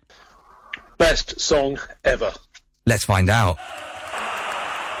 Luke. Best song ever. Let's find out.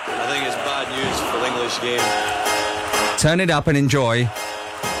 I think it's bad news for the English game. Turn it up and enjoy.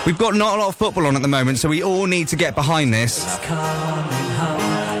 We've got not a lot of football on at the moment, so we all need to get behind this.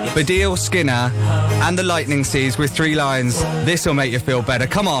 Badil, Skinner, and the Lightning Seas with 3 lines. This will make you feel better.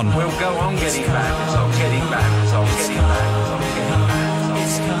 Come on. We'll go on getting back. It's on getting back. It's on getting back. It's on getting back.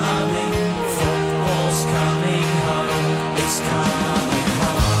 It's coming. Football's coming home. It's coming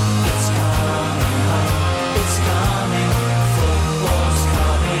home. It's coming home. It's coming. Football's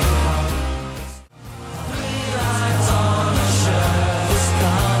coming home. 3 lines on a shirt. It's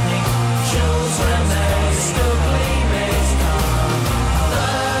coming. Shows when they still gleaming. It's coming.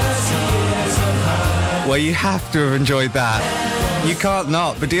 30 years of hurt. Well, you have to have enjoyed that. You can't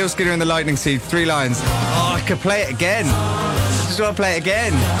not. Badil, Skinner and the Lightning Seed, 3 lines. Oh, I could play it again. I just want to play it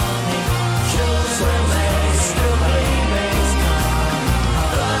again.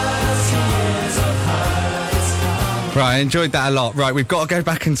 Right, I enjoyed that a lot. Right, we've got to go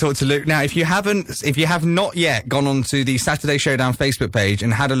back and talk to Luke. Now, if you have not yet gone on to the Saturday Showdown Facebook page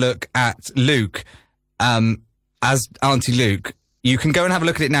and had a look at Luke, as Auntie Luke, you can go and have a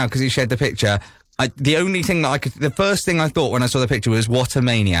look at it now because he shared the picture. The first thing I thought when I saw the picture was, what a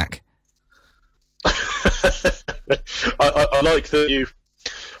maniac. I like that you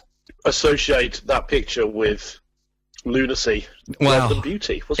associate that picture with lunacy Wow. rather than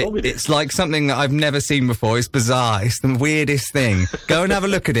beauty. What's wrong with It's like something that I've never seen before. It's bizarre. It's the weirdest thing. Go and have a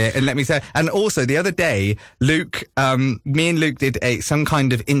look at it and let me say. And also the other day, Luke, me and Luke did some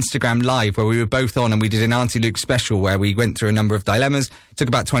kind of Instagram live where we were both on, and we did an Auntie Luke special where we went through a number of dilemmas. It took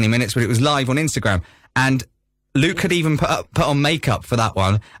about 20 minutes, but it was live on Instagram. And Luke had even put on makeup for that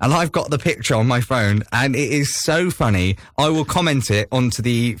one, and I've got the picture on my phone, and it is so funny. I will comment it onto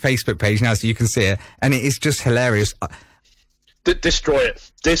the Facebook page now so you can see it, and it is just hilarious. Destroy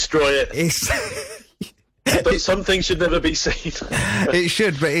it. It's But some things should never be seen. It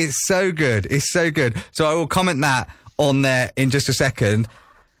should, but it's so good. It's so good. So I will comment that on there in just a second.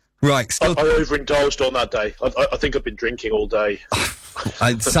 Right. I overindulged on that day. I think I've been drinking all day.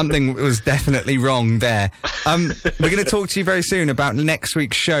 Something was definitely wrong there. We're going to talk to you very soon about next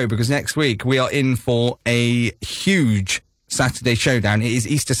week's show, because next week we are in for a huge Saturday showdown. It is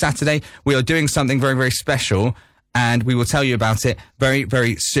Easter Saturday. We are doing something very, very special, and we will tell you about it very,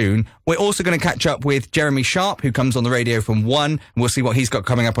 very soon. We're also going to catch up with Jeremy Sharp, who comes on the radio from 1. We'll see what he's got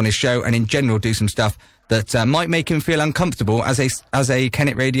coming up on his show, and in general do some stuff that might make him feel uncomfortable as a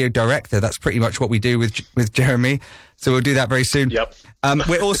Kennet Radio director. That's pretty much what we do with Jeremy. So we'll do that very soon. Yep.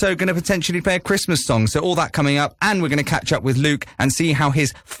 We're also going to potentially play a Christmas song. So all that coming up, and we're going to catch up with Luke and see how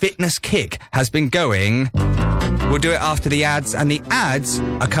his fitness kick has been going. We'll do it after the ads, and the ads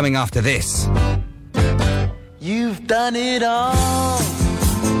are coming after this. You've done it all.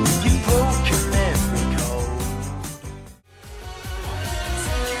 You've broken every code.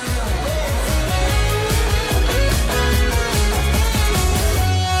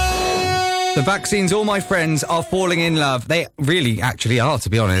 The vaccines, all my friends are falling in love. They really actually are, to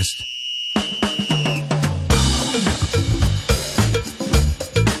be honest.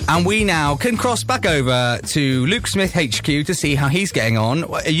 And we now can cross back over to Luke Smith HQ to see how he's getting on.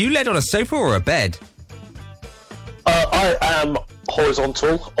 Are you led on a sofa or a bed? I am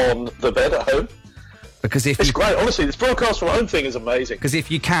horizontal on the bed at home. Because if it's great, honestly, this broadcast from home thing is amazing. Because if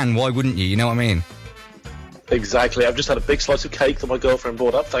you can, why wouldn't you? You know what I mean? Exactly. I've just had a big slice of cake that my girlfriend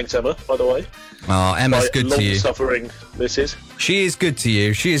brought up. Thanks, Emma, by the way. Oh, Emma's good to you. Long-suffering missus. She is good to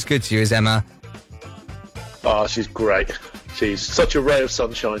you. She is good to you, is Emma. Oh, she's great. She's such a ray of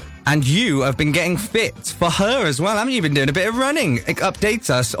sunshine. And you have been getting fit for her as well, haven't you? Been doing a bit of running. Update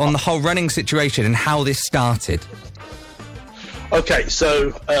us on the whole running situation and how this started. Okay,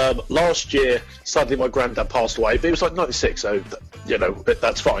 so last year, sadly, my granddad passed away, but he was like 96, so, you know,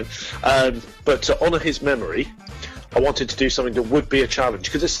 that's fine. But to honour his memory, I wanted to do something that would be a challenge,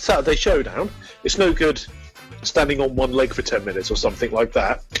 because it's Saturday Showdown. It's no good standing on one leg for 10 minutes or something like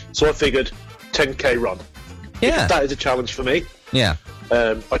that. So I figured 10k run. Yeah. That is a challenge for me. Yeah.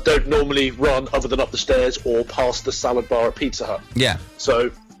 I don't normally run other than up the stairs or past the salad bar at Pizza Hut. Yeah. So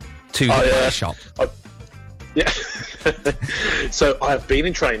to the shop. Yeah. So I have been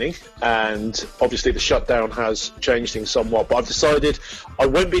in training, and obviously the shutdown has changed things somewhat, but I've decided I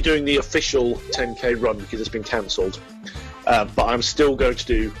won't be doing the official 10k run because it's been cancelled. But I'm still going to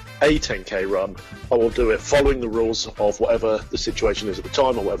do a 10k run. I will do it following the rules of whatever the situation is at the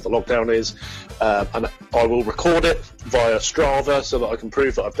time or whatever the lockdown is, and I will record it via Strava so that I can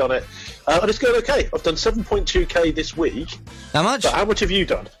prove that I've done it. And it's going okay. I've done 7.2k this week. How much? But how much have you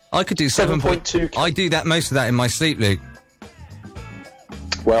done? I could do 7.2k. I do that most of that in my sleep, Luke.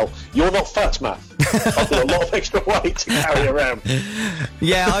 Well, you're not fat, Matt. I've got a lot of extra weight to carry around.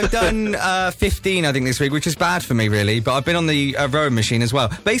 Yeah, I've done 15, I think, this week, which is bad for me, really. But I've been on the rowing machine as well.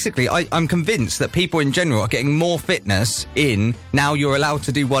 Basically, I'm convinced that people in general are getting more fitness in. Now you're allowed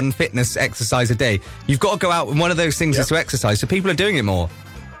to do one fitness exercise a day. You've got to go out, and one of those things is to exercise, so people are doing it more.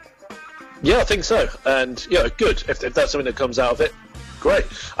 Yeah, I think so. And, yeah, good. If that's something that comes out of it, great.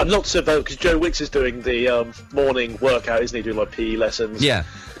 And lots of, because Joe Wicks is doing the morning workout, isn't he? Doing like PE lessons. Yeah.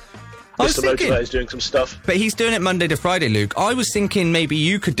 Mr. Motivator's doing some stuff. But he's doing it Monday to Friday, Luke. I was thinking maybe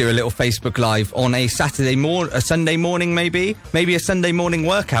you could do a little Facebook Live on a Sunday morning, maybe a Sunday morning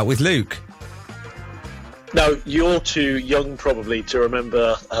workout with Luke. No, you're too young probably to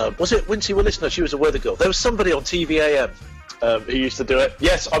remember. Was it Wincy Willis? No, she was a weather girl. There was somebody on TVAM who used to do it.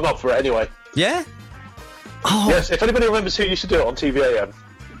 Yes, I'm up for it anyway. Yeah? Oh. Yes, if anybody remembers who used to do it on TVAM.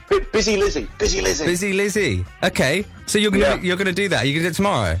 Busy Lizzie. Okay, so you're gonna do that. Are you gonna do it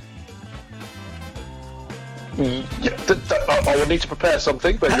tomorrow? Yeah, I will need to prepare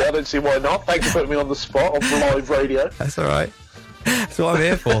something, but yeah, I don't see why not. Thanks for putting me on the spot on live radio. That's all right. That's what I'm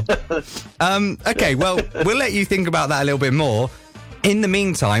here for. Okay, well, we'll let you think about that a little bit more. In the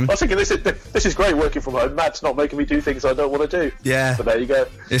meantime, I was thinking this is great working from home. Matt's not making me do things I don't want to do. Yeah. So there you go.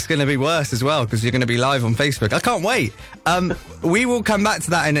 It's going to be worse as well because you're going to be live on Facebook. I can't wait. We will come back to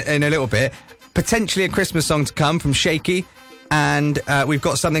that in a little bit. potentially a Christmas song to come from Shaky. And we've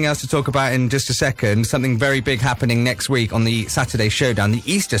got something else to talk about in just a second. Something very big happening next week on the Saturday Showdown, the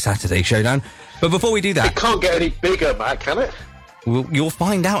Easter Saturday Showdown. But before we do that... It can't get any bigger, Matt, can it? Well, you'll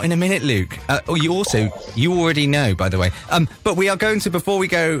find out in a minute, Luke. You already know, by the way. But we are going to, before we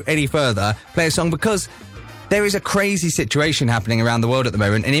go any further, play a song because there is a crazy situation happening around the world at the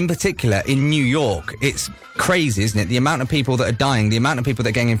moment, and in particular in New York. It's crazy, isn't it? The amount of people that are dying, the amount of people that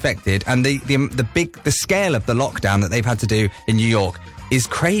are getting infected, and the scale of the lockdown that they've had to do in New York is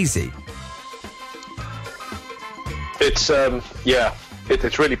crazy. It's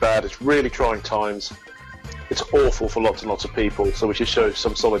it's really bad. It's really trying times. It's awful for lots and lots of people, so we should show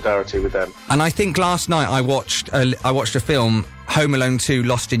some solidarity with them. And I think last night I watched a film, Home Alone 2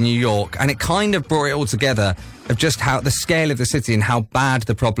 Lost in New York, and it kind of brought it all together of just how the scale of the city and how bad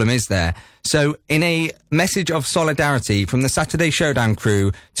the problem is there. So in a message of solidarity from the Saturday Showdown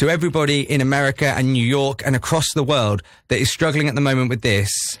crew to everybody in America and New York and across the world that is struggling at the moment with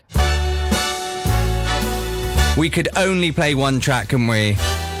this, we could only play one track, can we?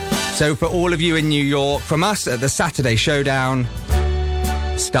 So for all of you in New York, from us at the Saturday Showdown,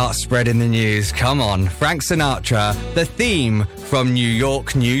 start spreading the news. Come on, Frank Sinatra, the theme from New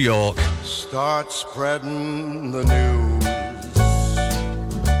York, New York. Start spreading the news.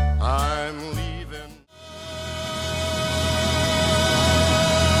 I'm leaving.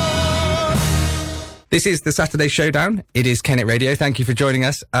 This is the Saturday Showdown. It is Kennet Radio. Thank you for joining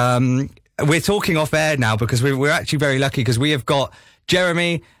us. We're talking off air now because we're actually very lucky because we have got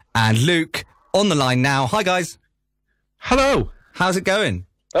Jeremy and Luke on the line now. Hi, guys. Hello. How's it going?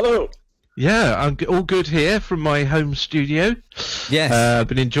 Hello. Yeah, I'm all good here from my home studio. Yes.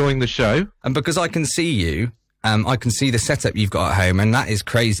 Been enjoying the show. And because I can see you, I can see the setup you've got at home, and that is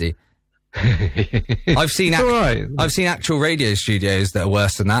crazy. I've seen I've seen actual radio studios that are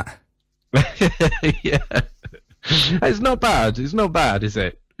worse than that. Yeah. It's not bad. It's not bad, is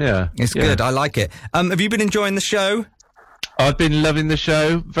it? Yeah. It's good. I like it. Have you been enjoying the show? I've been loving the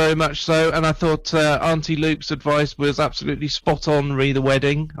show, very much so, and I thought Auntie Luke's advice was absolutely spot on, re the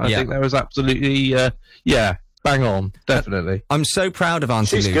wedding. I think that was absolutely, bang on, definitely. I'm so proud of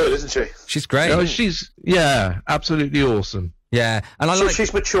Auntie Luke. She's good, isn't she? She's great. Oh, she's, absolutely awesome. Yeah, and I like...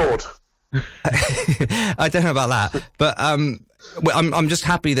 She's matured. I don't know about that, but I'm just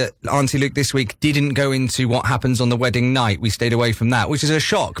happy that Auntie Luke this week didn't go into what happens on the wedding night. We stayed away from that, which is a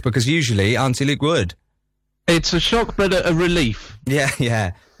shock, because usually Auntie Luke would. It's a shock, but a relief.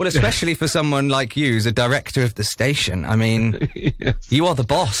 Yeah. Well, especially for someone like you, as a director of the station. I mean, You are the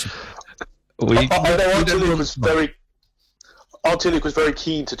boss. I know Auntie Luke was very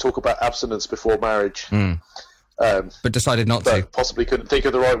keen to talk about abstinence before marriage. But decided not to. Possibly couldn't think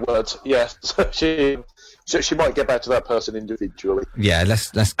of the right words. Yeah, so she might get back to that person individually. Yeah,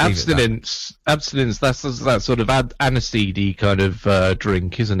 let's abstinence. Abstinence. That's that sort of aniseed kind of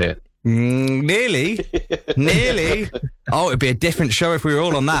drink, isn't it? Nearly. Oh, it'd be a different show if we were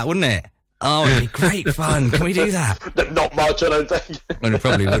all on that, wouldn't it? Oh, it'd be great fun. Can we do that? Not much, I don't think. Well, it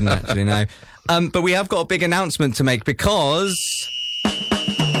probably wouldn't actually, no. But we have got a big announcement to make because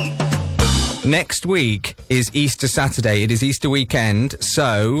next week is Easter Saturday. It is Easter weekend.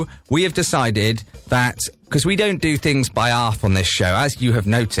 So we have decided that, because we don't do things by half on this show, as you have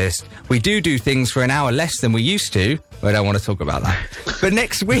noticed, we do things for an hour less than we used to. I don't want to talk about that. But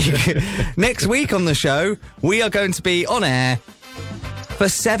next week on the show, we are going to be on air for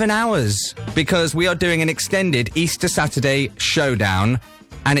 7 hours because we are doing an extended Easter Saturday Showdown,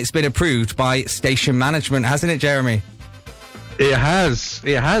 and it's been approved by station management, hasn't it, Jeremy? It has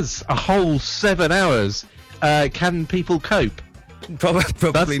a whole 7 hours. Can people cope?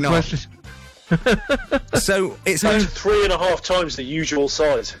 Probably not. So it's 3.5 times the usual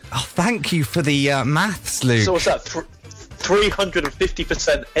size. Oh, thank you for the maths, Luke. So what's that?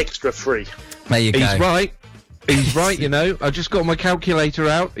 350% extra free. There you go. He's right. He's right. You know, I just got my calculator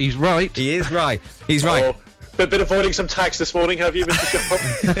out. He's right. He is right. He's right. Oh, been avoiding some tax this morning, have you, Mr.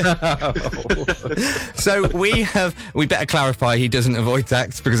 Sharp? So we better clarify he doesn't avoid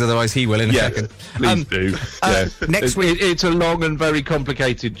tax, because otherwise he will in a second. Please do. Next week, it's a long and very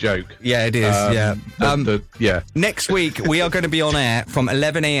complicated joke. Yeah, it is. Yeah. Next week we are going to be on air from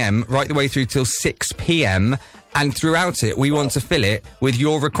 11 a.m. right the way through till 6 p.m. and throughout it we want to fill it with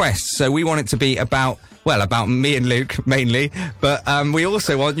your requests. So we want it to be about me and Luke, mainly, but we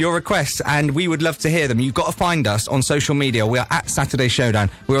also want your requests, and we would love to hear them. You've got to find us on social media. We are at Saturday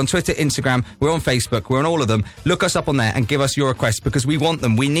Showdown. We're on Twitter, Instagram, we're on Facebook, we're on all of them. Look us up on there and give us your requests, because we want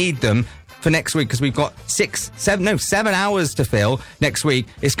them, we need them. for next week, because we've got 7 hours to fill next week.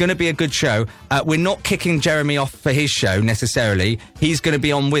 It's going to be a good show. We're not kicking Jeremy off for his show necessarily. He's going to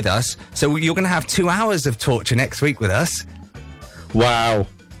be on with us. So you're going to have 2 hours of torture next week with us. Wow.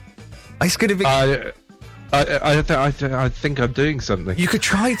 It's going to be... I think I'm doing something. You could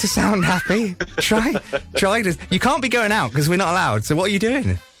try to sound happy. Try to... You can't be going out because we're not allowed. So what are you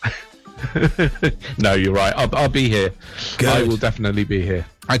doing? No, you're right. I'll be here. Good. I will definitely be here.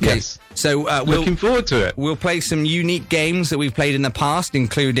 Okay, yes. So looking forward to it. We'll play some unique games that we've played in the past,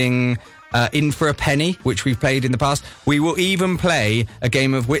 including In for a Penny, which we've played in the past. We will even play a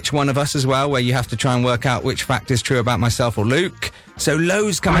game of Which One of Us as well, where you have to try and work out which fact is true about myself or Luke. So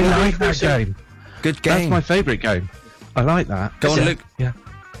loads coming up. I like that game. Good game. That's my favourite game. I like that. Go on, Luke. Yeah.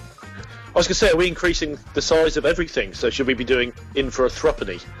 I was going to say, are we increasing the size of everything? So should we be doing In for a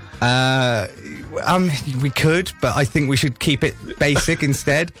Threepenny? We could, but I think we should keep it basic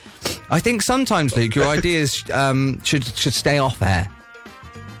instead. I think sometimes, Luke, your ideas should stay off air.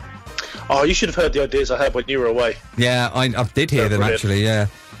 Oh, you should have heard the ideas I had when you were away. Yeah, I did hear them, brilliant. actually, yeah.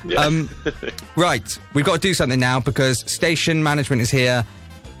 Right, we've got to do something now because station management is here.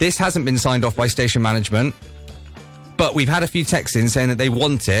 This hasn't been signed off by station management, but we've had a few texts in saying that they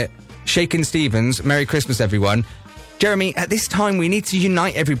want it. Shakin' Stevens, Merry Christmas, everyone. Jeremy, at this time we need to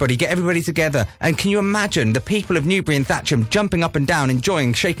unite everybody, get everybody together. And can you imagine the people of Newbury and Thatcham jumping up and down,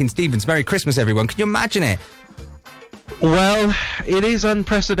 enjoying Shakin' Stevens, Merry Christmas, everyone? Can you imagine it? Well, it is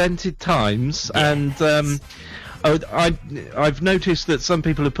unprecedented times, and I've noticed that some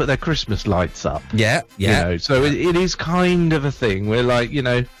people have put their Christmas lights up. Yeah. You know, so it is kind of a thing. We're like,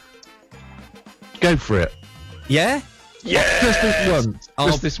 go for it. Yeah? Yeah. Just this once.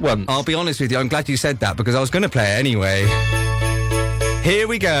 Just this once. I'll be honest with you, I'm glad you said that because I was going to play it anyway. Here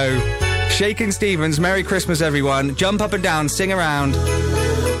we go. Shakin' Stevens, Merry Christmas, everyone. Jump up and down, sing around,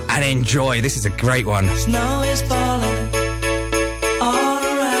 and enjoy. This is a great one. Snow is falling all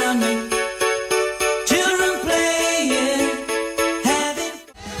around me. Children playing, having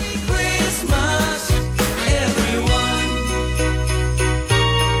Merry Christmas, everyone.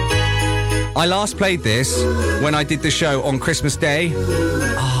 I last played this when I did the show on Christmas Day.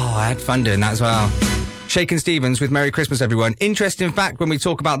 Oh, I had fun doing that as well. Shakin' Stevens with Merry Christmas, everyone. Interesting fact when we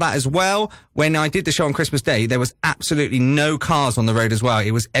talk about that as well, when I did the show on Christmas Day, there was absolutely no cars on the road as well.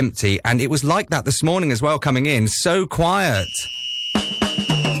 It was empty, and it was like that this morning as well coming in. So quiet.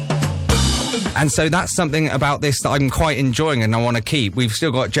 And so that's something about this that I'm quite enjoying and I want to keep. We've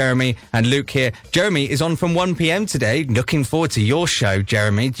still got Jeremy and Luke here. Jeremy is on from 1 p.m. today. Looking forward to your show,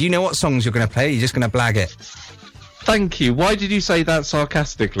 Jeremy. Do you know what songs you're going to play? You're just going to blag it? Thank you. Why did you say that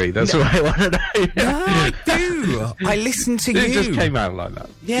sarcastically? That's what I want to know. No, I do. I listen to you. It just came out like that.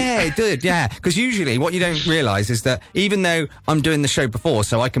 Yeah, it did, yeah. Because usually what you don't realise is that even though I'm doing the show before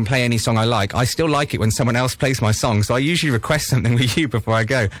so I can play any song I like, I still like it when someone else plays my song. So I usually request something with you before I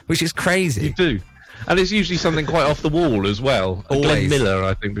go, which is crazy. You do. And it's usually something quite off the wall as well. Always. Glenn Miller,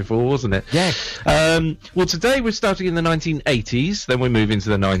 I think, before, wasn't it? Yeah. Well, today we're starting in the 1980s, then we move into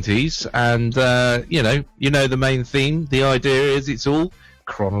the 90s, and, you know the main theme. The idea is it's all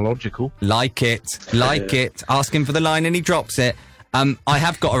chronological. Like it. Ask him for the line and he drops it. I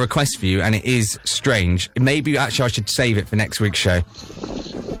have got a request for you, and it is strange. Maybe, actually, I should save it for next week's show.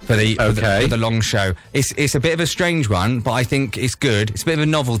 For the long show. It's a bit of a strange one, but I think it's good. It's a bit of a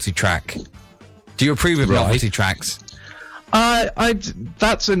novelty track. Do you approve of novelty tracks?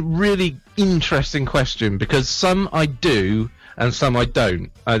 That's a really interesting question because some I do and some I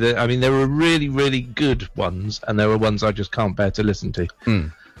don't. I mean, there are really, really good ones and there are ones I just can't bear to listen to.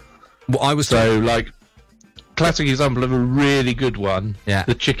 Well, I was classic example of a really good one. Yeah,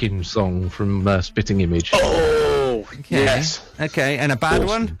 the Chicken song from Spitting Image. Oh, okay. Yes. Okay, and a bad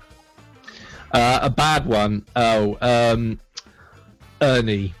one? A bad one.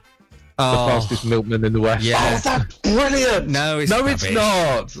 Ernie. The fastest milkman in the West. Yeah. Oh, that's brilliant! No, it's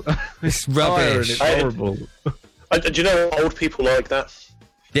not. It's rubbish. It's horrible. Do you know old people like that?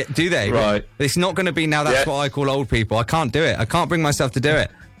 Yeah, do they? Right. It's not going to be now. That's what I call old people. I can't do it. I can't bring myself to do it.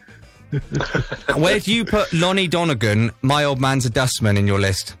 Where do you put Lonnie Donegan, My Old Man's a Dustman, in your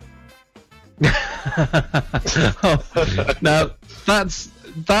list? Now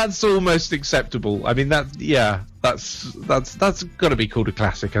that's almost acceptable. I mean, that's got to be called a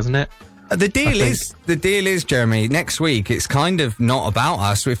classic, hasn't it? The deal is, Jeremy, next week it's kind of not about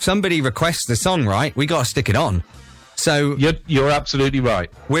us. If somebody requests the song, right, we got to stick it on. So you're absolutely right.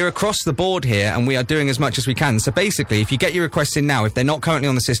 We're across the board here, and we are doing as much as we can. So basically, if you get your requests in now, if they're not currently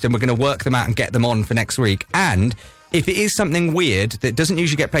on the system, we're going to work them out and get them on for next week. And if it is something weird that doesn't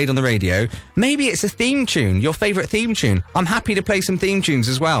usually get played on the radio, maybe it's a theme tune, your favourite theme tune. I'm happy to play some theme tunes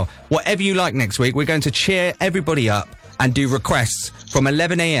as well. Whatever you like next week, we're going to cheer everybody up and do requests from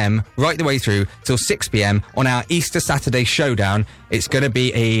 11 a.m. right the way through till 6 p.m. on our Easter Saturday Showdown. It's going to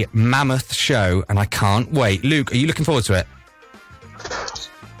be a mammoth show, and I can't wait. Luke, are you looking forward to it?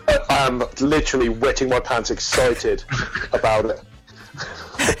 I'm literally wetting my pants excited about it.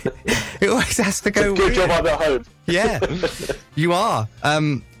 It always has to go Good job I'm at home. Yeah, you are.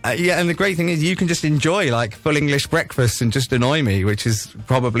 Yeah, and the great thing is you can just enjoy, like, full English breakfast and just annoy me, which is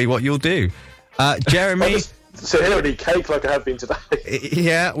probably what you'll do. Jeremy... sit here and eat cake like I have been today.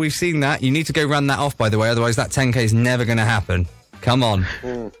 Yeah, we've seen that. You need to go run that off, by the way, otherwise that 10k is never going to happen. Come on,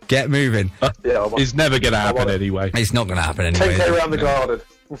 get moving. Yeah, it's never going to happen anyway. It's not going to happen anyway. 10k around the garden.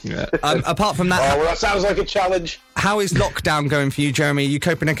 Yeah. Apart from that... Oh, well, that sounds like a challenge. How is lockdown going for you, Jeremy? Are you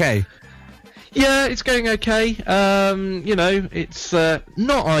coping okay? Yeah, it's going okay. You know, it's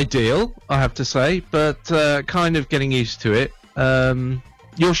not ideal, I have to say, but kind of getting used to it.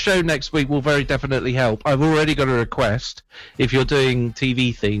 Your show next week will very definitely help. I've already got a request. If you're doing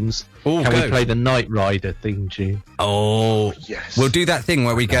TV themes, can we play the Knight Rider theme tune? Oh, yes. We'll do that thing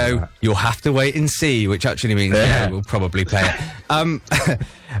where we go, you'll have to wait and see, which actually means we'll probably play it.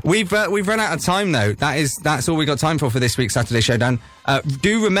 We've run out of time, though. That's all we got time for this week's Saturday Showdown.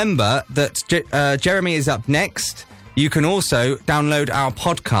 Do remember that Jeremy is up next. You can also download our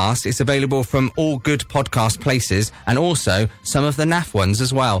podcast. It's available from all good podcast places and also some of the naff ones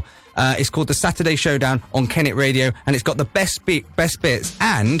as well. It's called the Saturday Showdown on Kennet Radio, and it's got the best bits.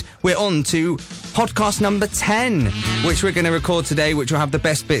 And we're on to podcast number 10, which we're going to record today, which will have the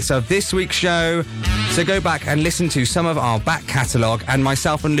best bits of this week's show. So go back and listen to some of our back catalogue, and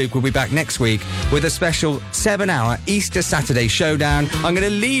myself and Luke will be back next week with a special 7-hour Easter Saturday Showdown. I'm going to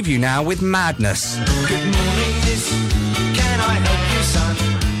leave you now with Madness. Good morning, can I help you, son?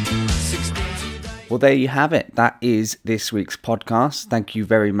 Well, there you have it. That is this week's podcast. Thank you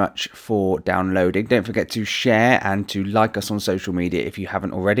very much for downloading. Don't forget to share and to like us on social media if you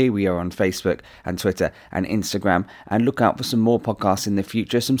haven't already. We are on Facebook and Twitter and Instagram. And look out for some more podcasts in the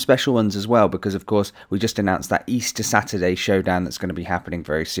future, some special ones as well, because, of course, we just announced that Easter Saturday Showdown that's going to be happening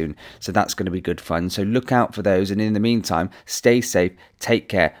very soon. So that's going to be good fun. So look out for those. And in the meantime, stay safe, take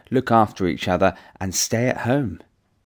care, look after each other, and stay at home.